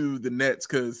going to the Nets,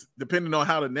 because depending on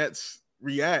how the Nets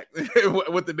react,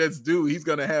 what the Nets do, he's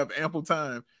going to have ample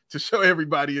time to show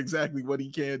everybody exactly what he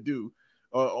can do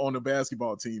on a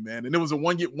basketball team, man. And it was a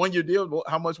one year deal.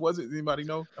 How much was it? Anybody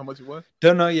know how much it was?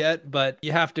 Don't know yet, but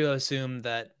you have to assume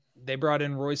that they brought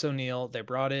in Royce O'Neal, they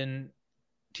brought in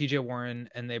TJ Warren,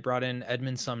 and they brought in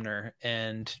Edmund Sumner,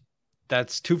 and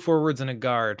that's 2 forwards and a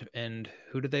guard. And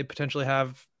who do they potentially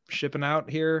have shipping out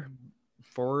here?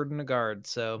 Forward and a guard.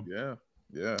 So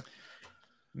yeah,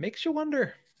 makes you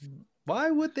wonder, why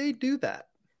would they do that?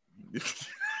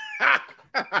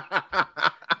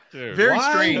 Dude, Very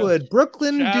why strange. would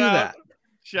Brooklyn do that?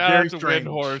 Shout Very out to strange.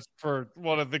 Windhorst for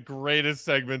one of the greatest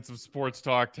segments of sports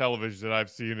talk television that I've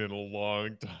seen in a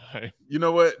long time. You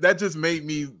know what? That just made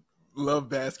me love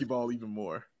basketball even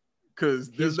more, because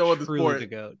there's no other truly sport the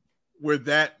GOAT. where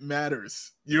that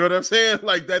matters. You know what I'm saying?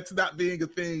 Like, that's not being a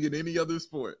thing in any other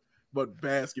sport but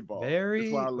basketball.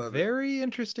 That's why I love it. Very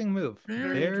interesting move.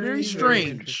 Very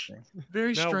strange. interesting.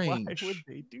 Very Now, strange. why would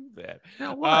they do that?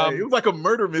 Now, why? It was like a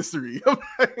murder mystery.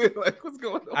 Like, what's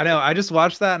going on? I know. I just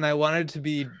watched that and I wanted to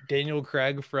be Daniel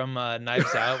Craig from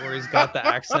Knives Out, where he's got the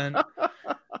accent.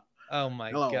 Oh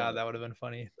my God, that would have been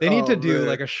funny. They need to do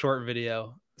like a short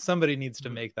video. Somebody needs to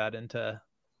make that into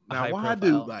a now, why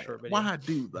high-profile do that? short video. Why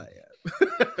do that?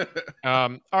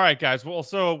 All right, guys. Well,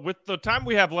 so with the time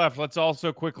we have left, let's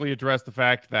also quickly address the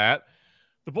fact that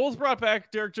the Bulls brought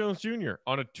back Derrick Jones Jr.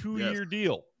 on a 2-year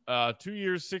deal. 2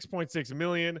 years, $6.6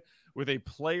 million, with a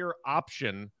player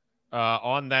option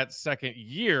on that second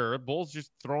year. Bulls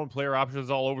just throwing player options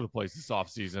all over the place this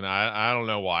offseason. I don't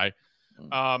know why.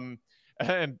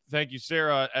 And thank you,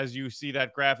 Sarah, as you see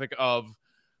that graphic of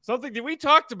something that we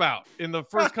talked about in the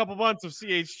first couple months of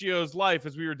CHGO's life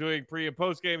as we were doing pre- and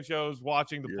post-game shows,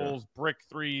 watching the Bulls brick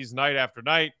threes night after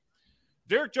night.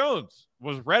 Derrick Jones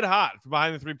was red hot from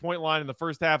behind the three-point line in the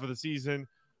first half of the season,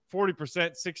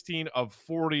 40%, 16 of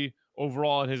 40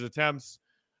 overall in his attempts.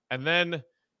 And then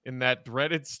in that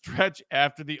dreaded stretch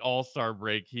after the All-Star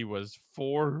break, he was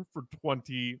 4 for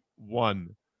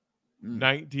 21,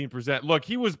 19%. Look,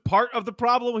 he was part of the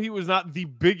problem. He was not the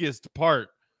biggest part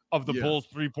of the Bulls'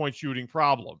 three-point shooting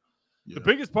problem. The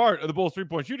biggest part of the Bulls'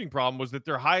 three-point shooting problem was that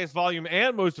their highest volume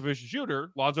and most efficient shooter,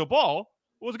 Lonzo Ball,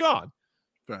 was gone.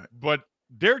 Right. But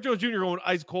Derrick Jones Jr. going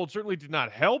ice cold certainly did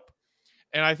not help.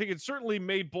 And I think it certainly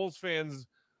made Bulls fans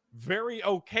very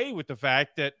okay with the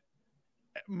fact that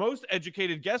most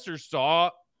educated guessers saw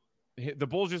the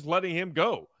Bulls just letting him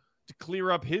go to clear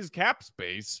up his cap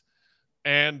space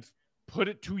and put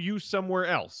it to use somewhere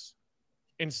else.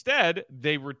 Instead,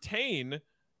 they retain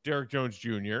Derrick Jones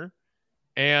Jr.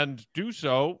 and do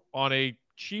so on a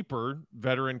cheaper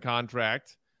veteran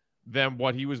contract than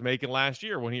what he was making last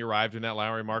year when he arrived in that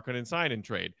Lauri Markkanen sign-in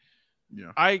trade.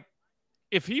 Yeah.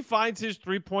 If he finds his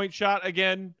three-point shot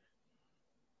again,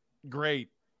 great.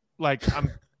 Like,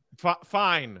 I'm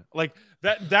fine. Like,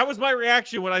 that was my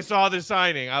reaction when I saw this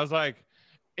signing. I was like,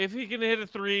 if he can hit a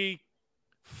three,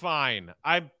 fine.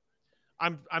 I'm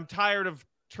tired of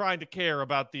trying to care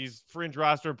about these fringe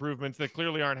roster improvements that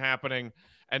clearly aren't happening.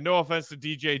 And no offense to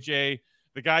DJJ,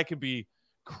 the guy can be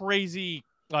crazy,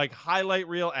 like highlight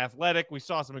reel athletic. We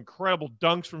saw some incredible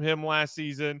dunks from him last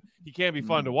season. He can be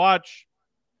fun to watch.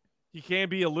 He can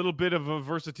be a little bit of a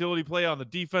versatility play on the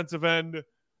defensive end.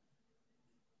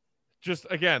 Just,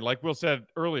 again, like Will said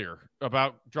earlier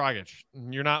about Dragic,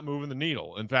 you're not moving the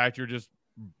needle. In fact, you're just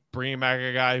bringing back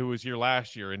a guy who was here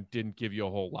last year and didn't give you a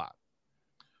whole lot.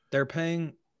 They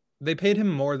paid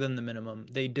him more than the minimum.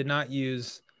 They did not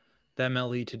use the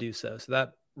MLE to do so. So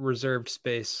that reserved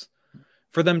space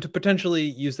for them to potentially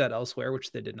use that elsewhere,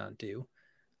 which they did not do.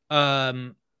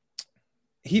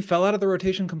 He fell out of the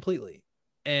rotation completely.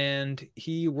 And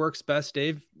he works best,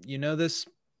 Dave. You know this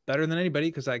better than anybody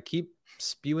because I keep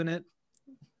spewing it.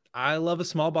 I love a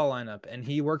small ball lineup, and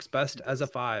he works best as a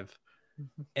 5.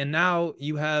 And now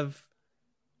you have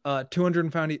a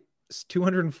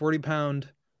 240-pound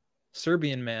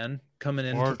Serbian man coming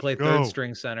in to play third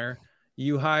string center.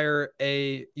 You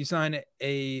sign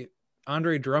a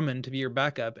Andre Drummond to be your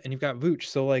backup, and you've got Vooch.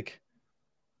 So, like,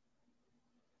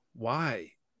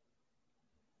 why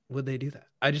would they do that?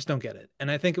 I just don't get it.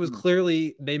 And I think it was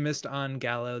clearly they missed on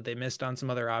Gallo. They missed on some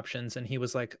other options, and he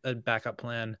was like a backup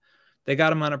plan. They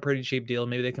got him on a pretty cheap deal.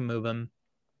 Maybe they can move him.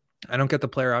 I don't get the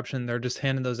player option. They're just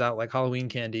handing those out like Halloween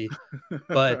candy.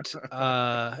 But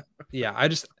yeah, I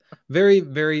just very,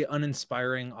 very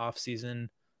uninspiring offseason.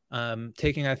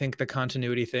 Taking, I think, the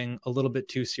continuity thing a little bit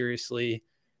too seriously.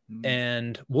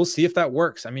 And we'll see if that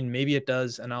works. I mean, maybe it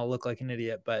does, and I'll look like an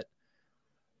idiot, but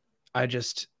I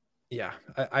think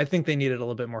they needed a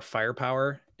little bit more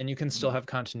firepower, and you can still have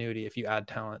continuity if you add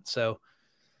talent. So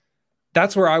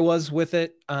that's where I was with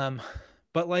it.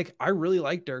 But like, I really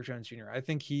like Derrick Jones Jr. I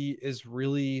think he is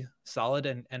really solid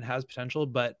and has potential.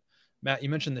 But Matt, you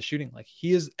mentioned the shooting. Like,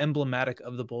 he is emblematic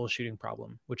of the Bulls shooting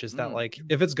problem, which is that like,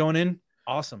 if it's going in,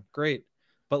 awesome, great.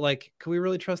 But like, can we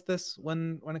really trust this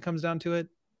when it comes down to it?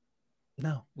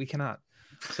 No, we cannot.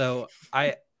 So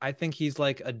I think he's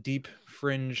like a deep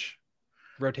fringe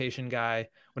rotation guy.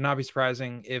 Would not be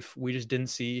surprising if we just didn't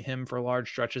see him for large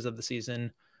stretches of the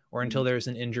season or until there's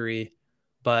an injury.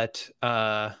 But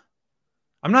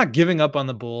I'm not giving up on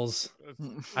the Bulls.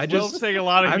 I just take a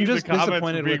lot of heat in the comments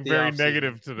disappointed being with the very offseason.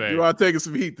 negative today. You are taking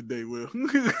some heat today, Will.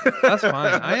 That's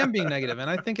fine. I am being negative, and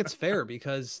I think it's fair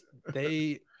because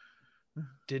they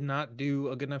did not do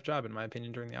a good enough job, in my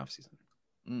opinion, during the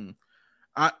offseason.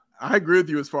 I agree with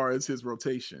you as far as his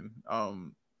rotation.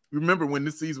 Remember when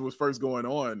this season was first going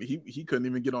on, he couldn't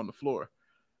even get on the floor.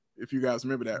 If you guys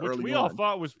remember that, which early we on. all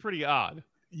thought was pretty odd.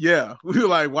 Yeah, we were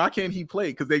like, why can't he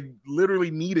play? Because they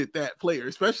literally needed that player,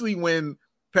 especially when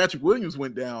Patrick Williams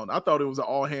went down. I thought it was an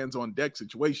all hands on deck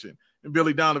situation, and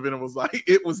Billy Donovan was like,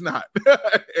 it was not,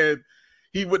 and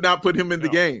he would not put him in the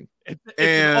game. It's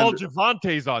an all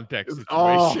Javante's on deck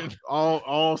situation.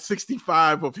 All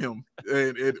 65 of him,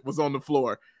 and it was on the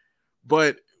floor.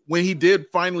 But when he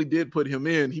finally did put him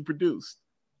in, he produced,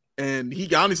 and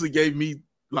he honestly gave me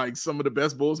like some of the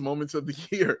best Bulls moments of the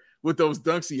year with those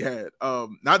dunks he had.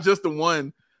 Not just the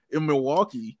one in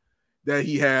Milwaukee that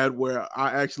he had where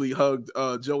I actually hugged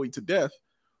Joey to death,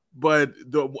 but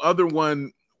the other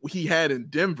one he had in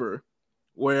Denver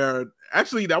where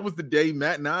actually that was the day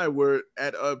Matt and I were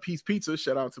at Peace Pizza.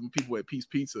 Shout out to people at Peace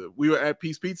Pizza. We were at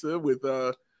Peace Pizza with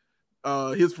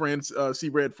his friends,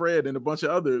 C-Red Fred, and a bunch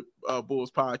of other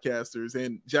Bulls podcasters,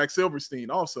 and Jack Silverstein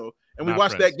also. And we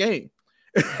watched that game.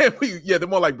 They're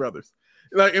more like brothers.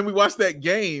 And we watched that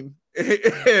game,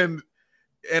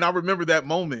 and I remember that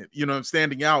moment,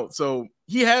 standing out. So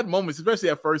he had moments, especially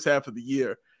that first half of the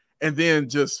year, and then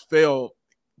just fell.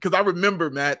 Because I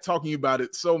remember Matt talking about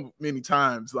it so many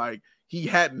times, like he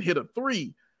hadn't hit a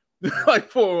three like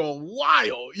for a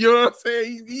while. You know what I'm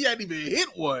saying? He hadn't even hit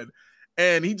one,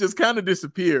 and he just kind of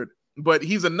disappeared. But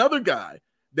he's another guy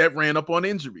that ran up on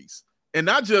injuries, and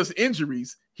not just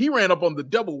injuries. He ran up on the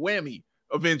double whammy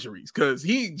of injuries because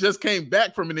he just came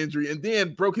back from an injury and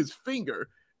then broke his finger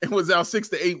and was out 6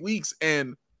 to 8 weeks.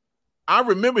 And I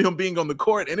remember him being on the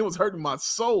court, and it was hurting my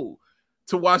soul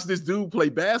to watch this dude play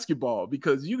basketball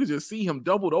because you could just see him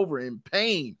doubled over in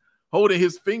pain, holding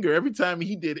his finger every time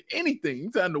he did anything.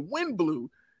 Anytime the wind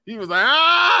blew, he was like,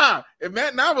 ah! And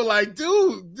Matt and I were like,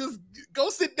 dude, just go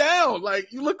sit down.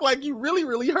 Like, you look like you really,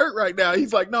 really hurt right now.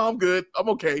 He's like, no, I'm good. I'm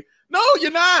okay. No,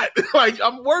 you're not. Like,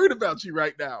 I'm worried about you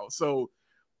right now. So,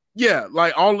 yeah,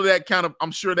 like all of that kind of,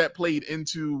 I'm sure that played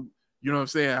into, you know what I'm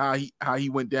saying, how he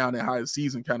went down and how his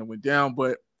season kind of went down.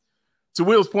 But to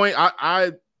Will's point,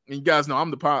 I and you guys know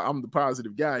I'm the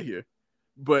positive guy here,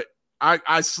 but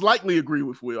I slightly agree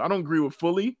with Will. I don't agree with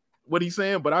fully, what he's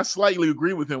saying, but I slightly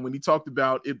agree with him when he talked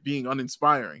about it being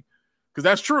uninspiring, because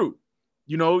that's true.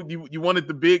 You know, you wanted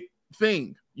the big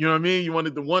thing. You know what I mean? You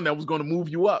wanted the one that was going to move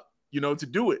you up, you know, to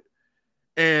do it.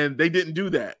 And they didn't do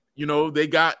that. You know, they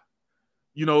got,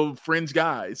 you know, fringe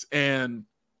guys. And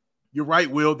you're right,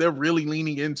 Will. They're really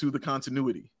leaning into the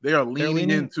continuity. They are leaning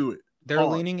into it. They're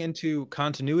leaning into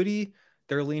continuity.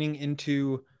 They're leaning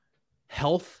into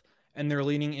health, and they're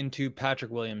leaning into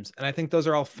Patrick Williams. And I think those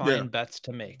are all fine bets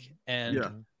to make.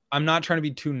 And I'm not trying to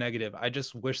be too negative. I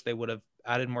just wish they would have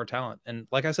added more talent. And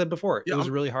like I said before, it was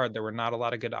really hard. There were not a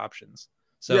lot of good options.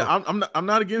 So I'm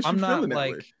not against you feeling that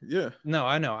like, way. Yeah. No,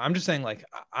 I know. I'm just saying, like,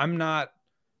 I'm not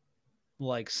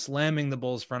like slamming the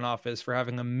Bulls front office for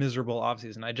having a miserable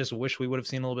offseason. I just wish we would have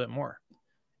seen a little bit more.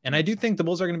 And I do think the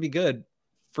Bulls are going to be good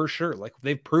for sure. Like,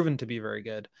 they've proven to be very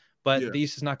good, but the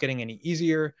East is not getting any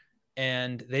easier,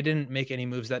 and they didn't make any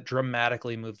moves that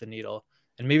dramatically move the needle.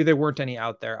 And maybe there weren't any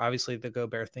out there. Obviously, the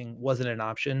Gobert thing wasn't an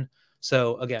option.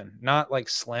 So again, not like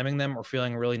slamming them or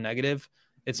feeling really negative.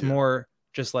 It's more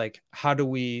just like, how do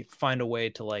we find a way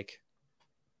to like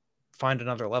find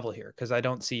another level here? Because I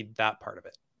don't see that part of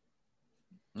it.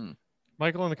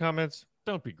 Michael in the comments,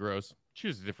 don't be gross.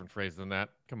 Choose a different phrase than that.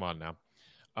 Come on now.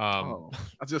 I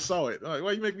just saw it.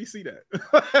 Why you make me see that?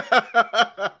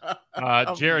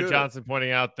 Jared Johnson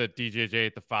pointing out that DJJ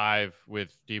at the 5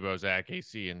 with Debo, Zach,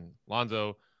 AC, and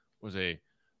Lonzo was a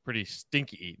pretty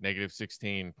stinky negative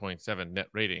 16.7 net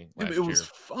rating last year. It was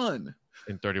fun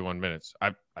in 31 minutes.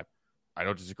 I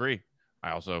don't disagree.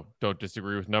 I also don't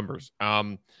disagree with numbers.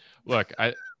 Look,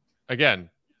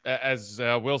 as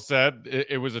Will said,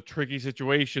 it was a tricky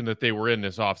situation that they were in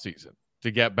this offseason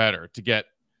to get better, to get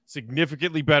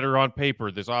significantly better on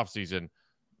paper. This offseason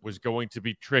was going to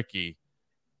be tricky,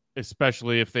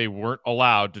 especially if they weren't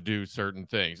allowed to do certain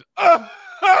things.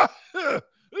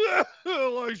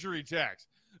 Luxury tax.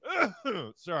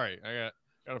 Sorry, I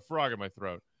got a frog in my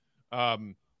throat.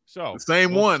 So the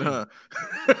same one, huh?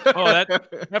 Oh,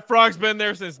 that frog's been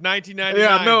there since 1999.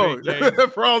 Yeah, I know.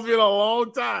 That frog's been a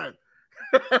long time.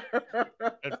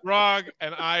 And Frog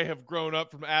and I have grown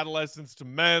up from adolescence to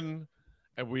men,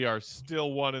 and we are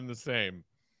still one and the same.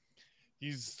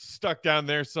 He's stuck down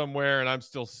there somewhere, and I'm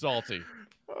still salty.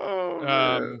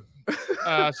 Oh,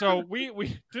 so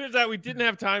we turns out we didn't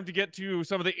have time to get to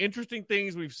some of the interesting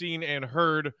things we've seen and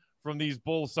heard from these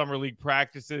Bulls Summer League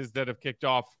practices that have kicked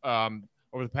off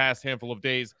over the past handful of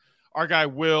days. Our guy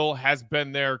Will has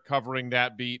been there covering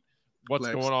that beat. What's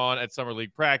going on at Summer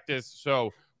League practice?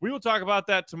 So we will talk about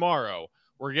that tomorrow.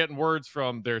 We're getting words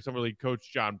from their Summer League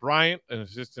coach, John Bryant, an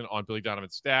assistant on Billy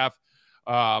Donovan's staff.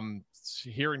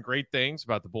 Hearing great things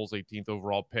about the Bulls' 18th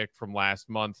overall pick from last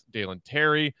month, Dalen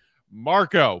Terry.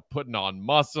 Marco putting on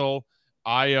muscle.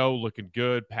 Io looking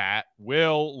good. Pat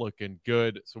Will looking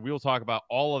good. So we'll talk about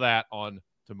all of that on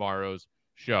tomorrow's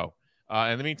show.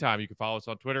 In the meantime, you can follow us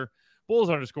on Twitter.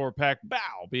 Bulls_Pack.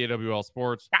 Bow. BAWL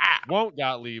Sports. Won't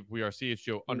Gottlieb. We are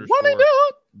CHGO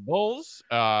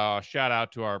 _Bulls. Shout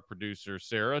out to our producer,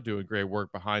 Sarah, doing great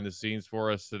work behind the scenes for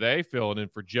us today, filling in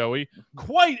for Joey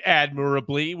quite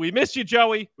admirably. We miss you,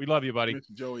 Joey. We love you, buddy. Miss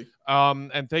you, Joey.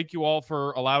 And thank you all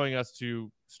for allowing us to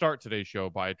start today's show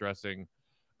by addressing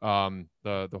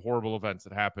the horrible events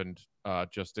that happened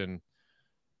just in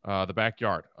the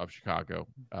backyard of Chicago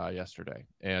yesterday.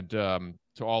 And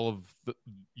to all of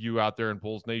you out there in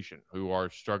Bulls Nation who are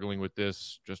struggling with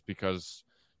this just because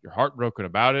you're heartbroken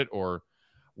about it, or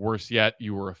worse yet,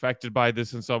 you were affected by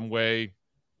this in some way,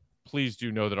 please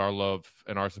do know that our love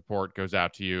and our support goes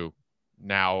out to you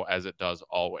now as it does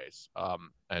always.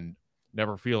 And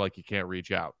never feel like you can't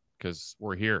reach out, because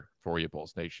we're here for you,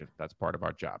 Bulls Nation. That's part of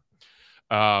our job.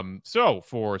 So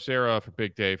for Sarah, for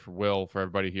Big Dave, for Will, for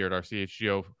everybody here at our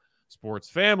CHGO Sports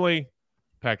family,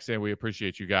 Pack saying we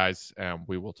appreciate you guys, and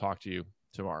we will talk to you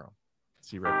tomorrow.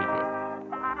 See you, right, be good.